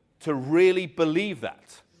to really believe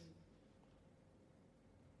that.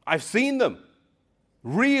 I've seen them.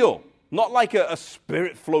 Real. Not like a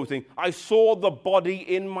spirit floating. I saw the body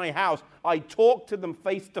in my house. I talked to them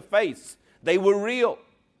face to face. They were real.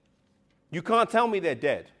 You can't tell me they're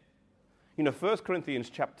dead. 1 Corinthians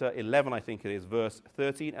chapter 11, I think it is, verse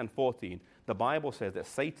 13 and 14, the Bible says that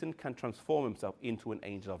Satan can transform himself into an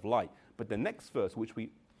angel of light. But the next verse, which we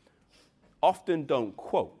often don't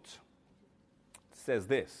quote, says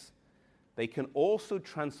this: they can also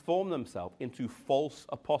transform themselves into false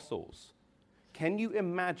apostles. Can you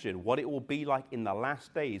imagine what it will be like in the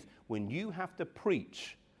last days when you have to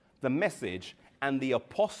preach the message and the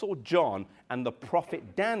apostle John and the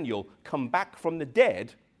prophet Daniel come back from the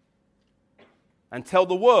dead and tell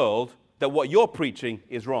the world that what you're preaching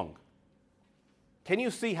is wrong? Can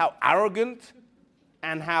you see how arrogant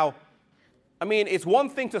and how... it's one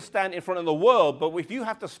thing to stand in front of the world, but if you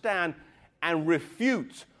have to stand and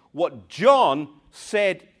refute what John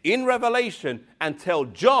said in Revelation and tell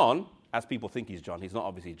John, as people think he's John, he's not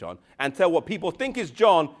obviously John, and tell what people think is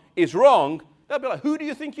John is wrong, they'll be like, who do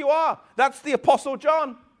you think you are? That's the Apostle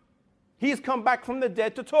John. He's come back from the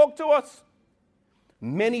dead to talk to us.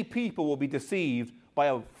 Many people will be deceived by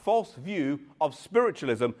a false view of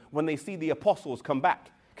spiritualism when they see the apostles come back.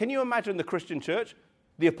 Can you imagine the Christian church?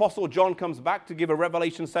 The Apostle John comes back to give a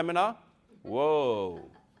Revelation seminar. Whoa.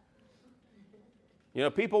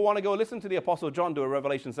 People want to go listen to the Apostle John do a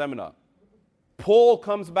Revelation seminar. Paul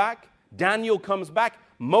comes back. Daniel comes back.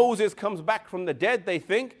 Moses comes back from the dead, they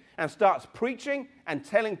think, and starts preaching and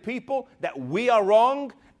telling people that we are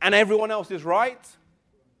wrong and everyone else is right.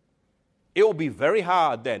 It will be very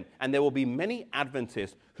hard then, and there will be many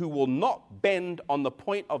Adventists who will not bend on the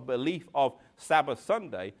point of belief of Sabbath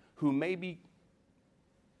Sunday, who may be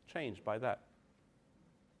changed by that.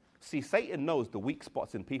 See, Satan knows the weak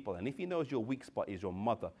spots in people, and if he knows your weak spot is your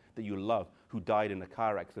mother that you love who died in a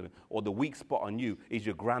car accident, or the weak spot on you is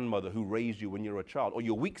your grandmother who raised you when you were a child, or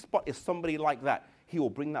your weak spot is somebody like that, he will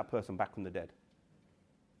bring that person back from the dead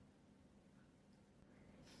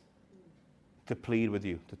to plead with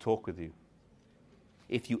you, to talk with you.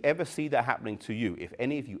 If you ever see that happening to you, if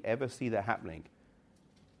any of you ever see that happening,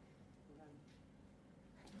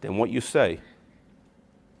 then what you say,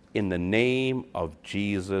 in the name of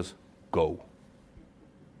Jesus, go.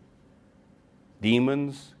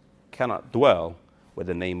 Demons cannot dwell where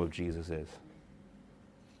the name of Jesus is.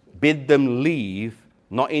 Bid them leave,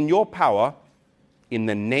 not in your power. In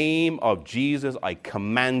the name of Jesus, I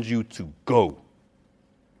command you to go.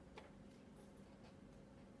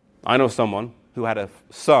 I know someone who had a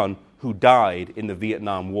son who died in the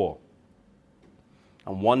Vietnam War.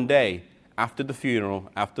 And one day, after the funeral,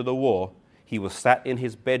 after the war, he was sat in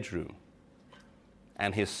his bedroom,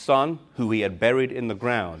 and his son, who he had buried in the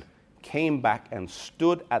ground, came back and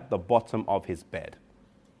stood at the bottom of his bed.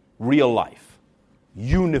 Real life.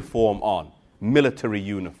 Uniform on. Military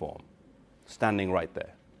uniform. Standing right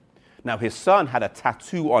there. Now, his son had a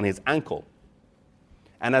tattoo on his ankle.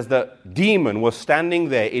 And as the demon was standing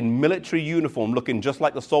there in military uniform, looking just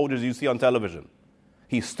like the soldiers you see on television,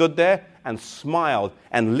 he stood there and smiled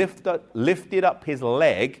and lifted up his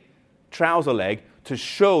leg, trouser leg, to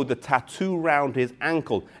show the tattoo round his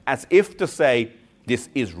ankle, as if to say, this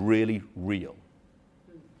is really real.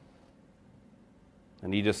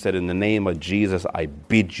 And he just said, in the name of Jesus, I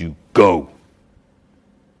bid you go.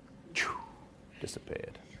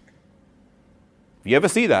 Disappeared. If you ever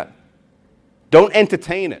see that, don't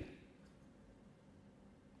entertain it.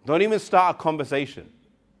 Don't even start a conversation.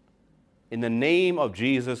 In the name of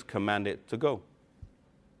Jesus, command it to go.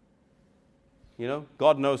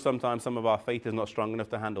 God knows sometimes some of our faith is not strong enough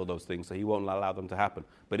to handle those things, so he won't allow them to happen.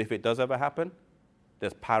 But if it does ever happen,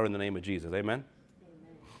 there's power in the name of Jesus. Amen?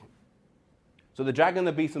 Amen. So the dragon,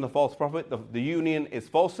 the beast, and the false prophet, the union is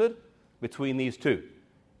falsehood between these two.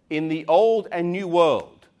 In the old and new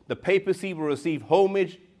world, the papacy will receive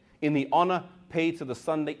homage in the honor paid to the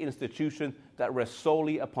Sunday institution that rests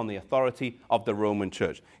solely upon the authority of the Roman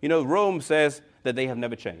Church. Rome says that they have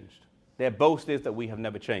never changed. Their boast is that we have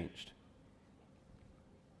never changed.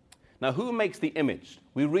 Now, who makes the image?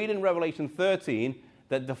 We read in Revelation 13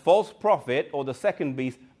 that the false prophet, or the second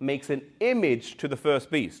beast, makes an image to the first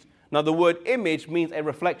beast. Now, the word image means a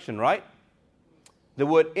reflection, right? The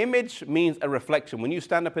word image means a reflection. When you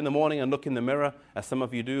stand up in the morning and look in the mirror, as some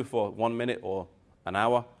of you do for 1 minute or An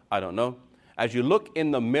hour? I don't know. As you look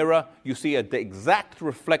in the mirror, you see the exact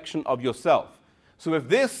reflection of yourself. So if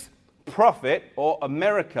this prophet or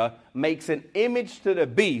America makes an image to the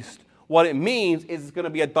beast, what it means is it's going to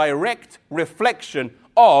be a direct reflection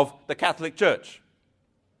of the Catholic Church.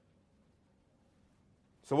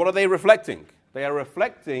 So what are they reflecting? They are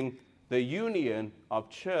reflecting the union of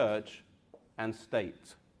church and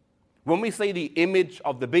state. When we say the image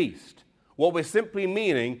of the beast, what we're simply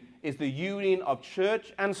meaning is the union of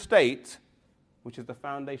church and state, which is the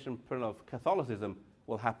foundation of Catholicism,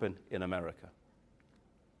 will happen in America.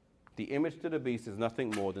 The image to the beast is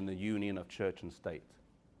nothing more than the union of church and state.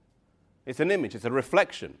 It's an image, it's a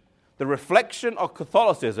reflection. The reflection of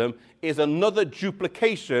Catholicism is another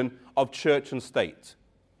duplication of church and state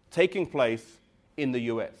taking place in the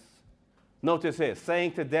U.S. Notice here,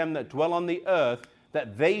 saying to them that dwell on the earth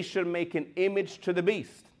that they should make an image to the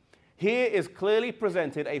beast. Here is clearly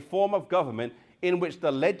presented a form of government in which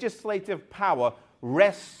the legislative power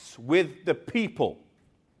rests with the people.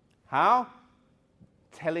 How?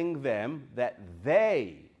 Telling them that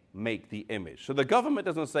they make the image. So the government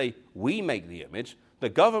doesn't say, we make the image. The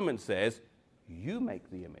government says, you make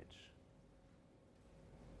the image.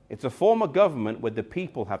 It's a form of government where the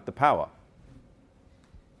people have the power.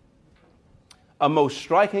 A most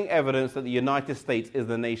striking evidence that the United States is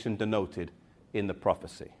the nation denoted in the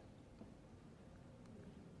prophecy.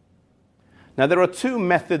 Now, there are two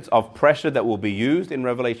methods of pressure that will be used in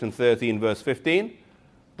Revelation 13, verse 15.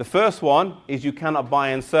 The first one is you cannot buy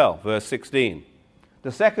and sell, verse 16.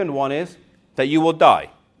 The second one is that you will die.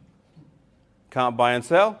 Can't buy and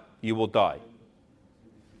sell, you will die.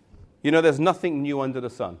 You know, there's nothing new under the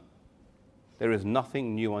sun. There is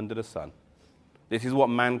nothing new under the sun. This is what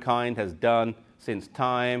mankind has done since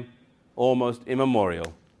time, almost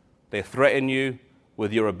immemorial. They threaten you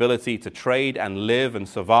with your ability to trade and live and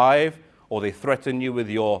survive, or they threaten you with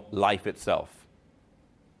your life itself.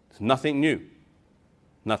 It's nothing new.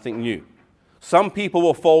 Nothing new. Some people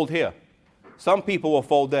will fold here. Some people will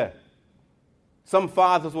fold there. Some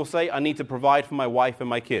fathers will say, I need to provide for my wife and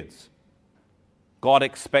my kids. God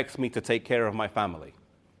expects me to take care of my family.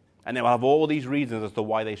 And they will have all these reasons as to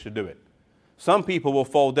why they should do it. Some people will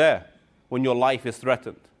fold there when your life is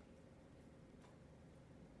threatened.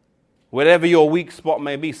 Whatever your weak spot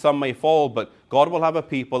may be, some may fold, but God will have a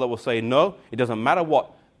people that will say, no, it doesn't matter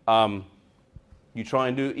what you try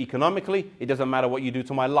and do economically. It doesn't matter what you do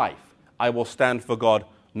to my life. I will stand for God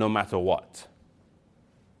no matter what.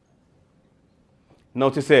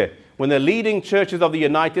 Notice here, when the leading churches of the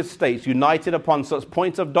United States, united upon such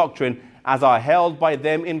points of doctrine as are held by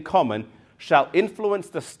them in common, shall influence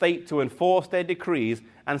the state to enforce their decrees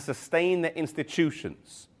and sustain their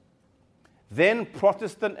institutions, then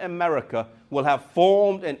Protestant America will have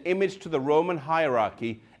formed an image to the Roman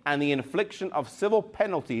hierarchy, and the infliction of civil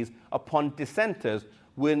penalties upon dissenters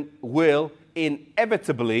will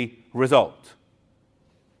inevitably result.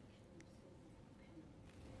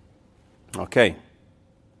 Okay.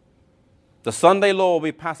 The Sunday law will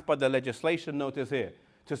be passed by the legislation, notice here.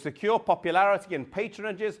 To secure popularity and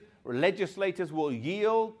patronages, legislators will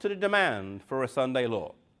yield to the demand for a Sunday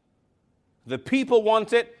law. The people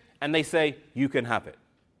want it, and they say, you can have it.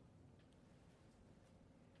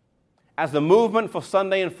 As the movement for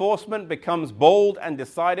Sunday enforcement becomes bold and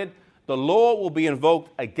decided, the law will be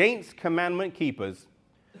invoked against commandment keepers.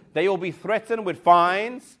 They will be threatened with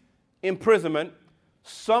fines, imprisonment.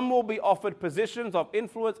 Some will be offered positions of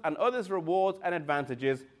influence and others rewards and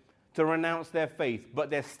advantages to renounce their faith. But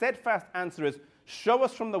their steadfast answer is, show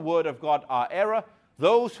us from the word of God our error.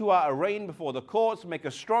 Those who are arraigned before the courts make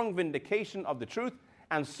a strong vindication of the truth,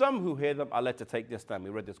 and some who hear them are led to take their stand. We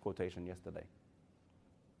read this quotation yesterday.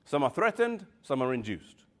 Some are threatened, some are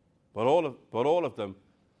induced. But all of them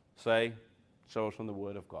say, show us from the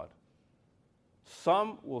word of God.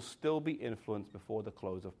 Some will still be influenced before the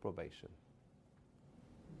close of probation.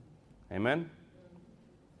 Amen?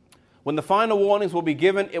 When the final warnings will be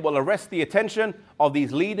given, it will arrest the attention of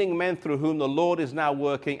these leading men through whom the Lord is now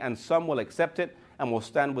working, and some will accept it and will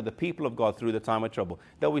stand with the people of God through the time of trouble.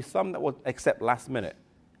 There will be some that will accept last minute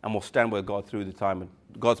and will stand with God through the time,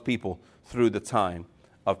 God's people through the time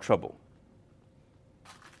of trouble.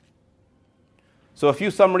 So a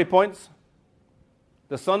few summary points.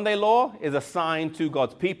 The Sunday law is a sign to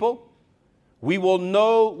God's people. We will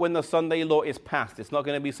know when the Sunday law is passed. It's not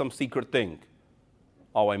going to be some secret thing.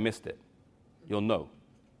 Oh, I missed it. You'll know.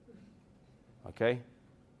 Okay?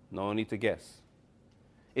 No need to guess.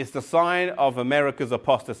 It's the sign of America's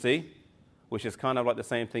apostasy, which is kind of like the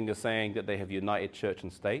same thing as saying that they have united church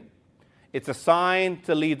and state. It's a sign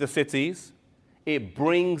to leave the cities. It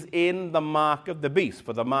brings in the mark of the beast,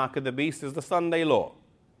 for the mark of the beast is the Sunday law,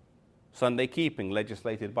 Sunday keeping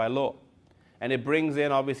legislated by law. And it brings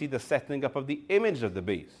in, obviously, the setting up of the image of the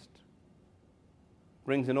beast.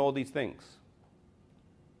 Brings in all these things.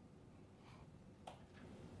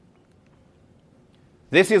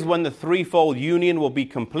 This is when the threefold union will be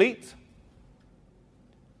complete,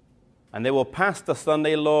 and they will pass the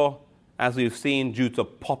Sunday law, as we've seen, due to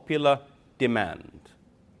popular demand.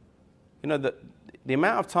 You know, the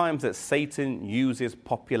amount of times that Satan uses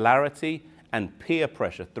popularity and peer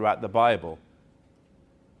pressure throughout the Bible,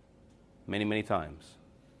 many, many times.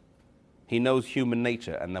 He knows human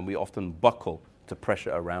nature, and then we often buckle to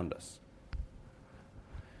pressure around us.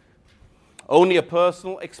 Only a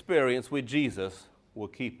personal experience with Jesus will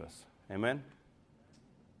keep us. Amen?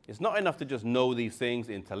 It's not enough to just know these things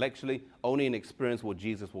intellectually. Only an experience with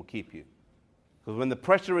Jesus will keep you. Because when the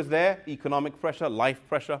pressure is there, economic pressure, life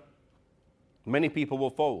pressure, many people will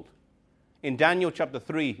fold. In Daniel chapter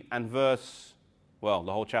 3 and the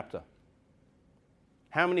whole chapter,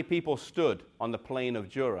 how many people stood on the plain of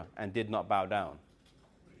Jura and did not bow down?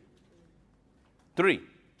 3.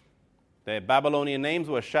 Their Babylonian names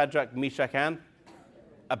were Shadrach, Meshach, and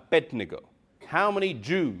Abednego. How many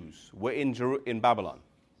Jews were in Babylon?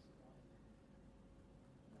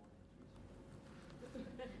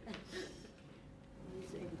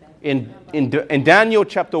 In Daniel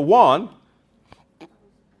chapter 1,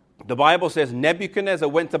 the Bible says Nebuchadnezzar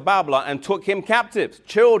went to Babylon and took him captives,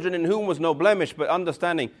 children in whom was no blemish, but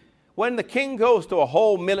understanding. When the king goes to a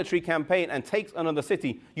whole military campaign and takes another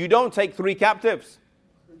city, you don't take 3 captives.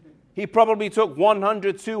 He probably took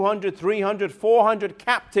 100, 200, 300, 400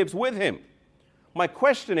 captives with him. My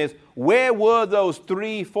question is, where were those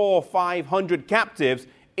 300, 400, 500 captives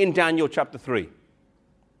in Daniel chapter 3?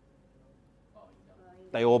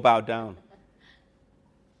 They all bowed down.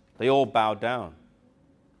 They all bowed down.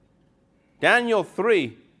 Daniel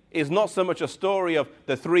 3 is not so much a story of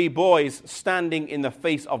the 3 boys standing in the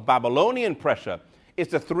face of Babylonian pressure.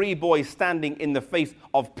 It's the 3 boys standing in the face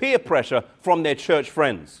of peer pressure from their church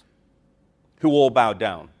friends who all bowed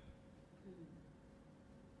down.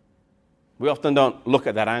 We often don't look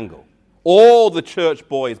at that angle. All the church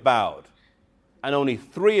boys bowed, and only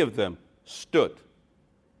 3 of them stood.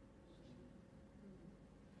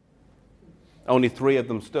 Only 3 of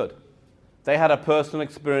them stood. They had a personal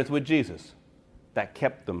experience with Jesus that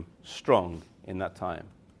kept them strong in that time.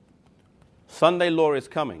 Sunday law is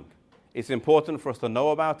coming. It's important for us to know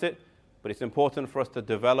about it, but it's important for us to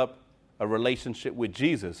develop a relationship with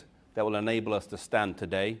Jesus that will enable us to stand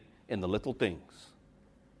today in the little things,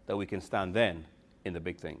 that we can stand then in the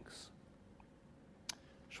big things.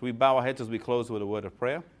 Should we bow our heads as we close with a word of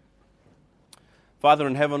prayer? Father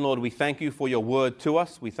in heaven, Lord, we thank you for your word to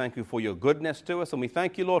us. We thank you for your goodness to us. And we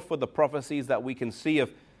thank you, Lord, for the prophecies that we can see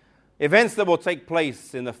of events that will take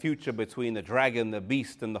place in the future between the dragon, the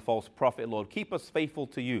beast, and the false prophet. Lord, keep us faithful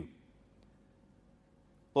to you.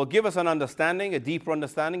 Lord, give us an understanding, a deeper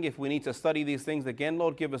understanding. If we need to study these things again,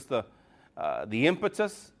 Lord, give us the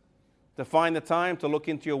impetus to find the time to look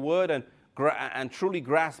into your word and truly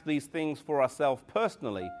grasp these things for ourselves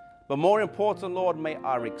personally. But more important, Lord, may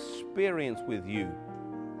our experience with you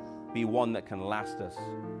be one that can last us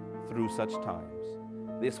through such times.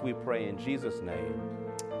 This we pray in Jesus' name.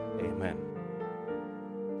 Amen.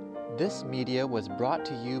 This media was brought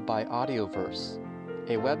to you by Audioverse,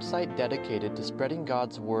 a website dedicated to spreading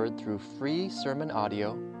God's Word through free sermon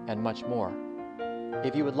audio and much more.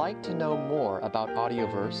 If you would like to know more about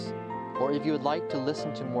Audioverse, or if you would like to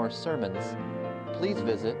listen to more sermons, please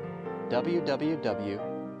visit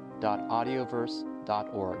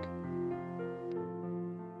www.audioverse.org.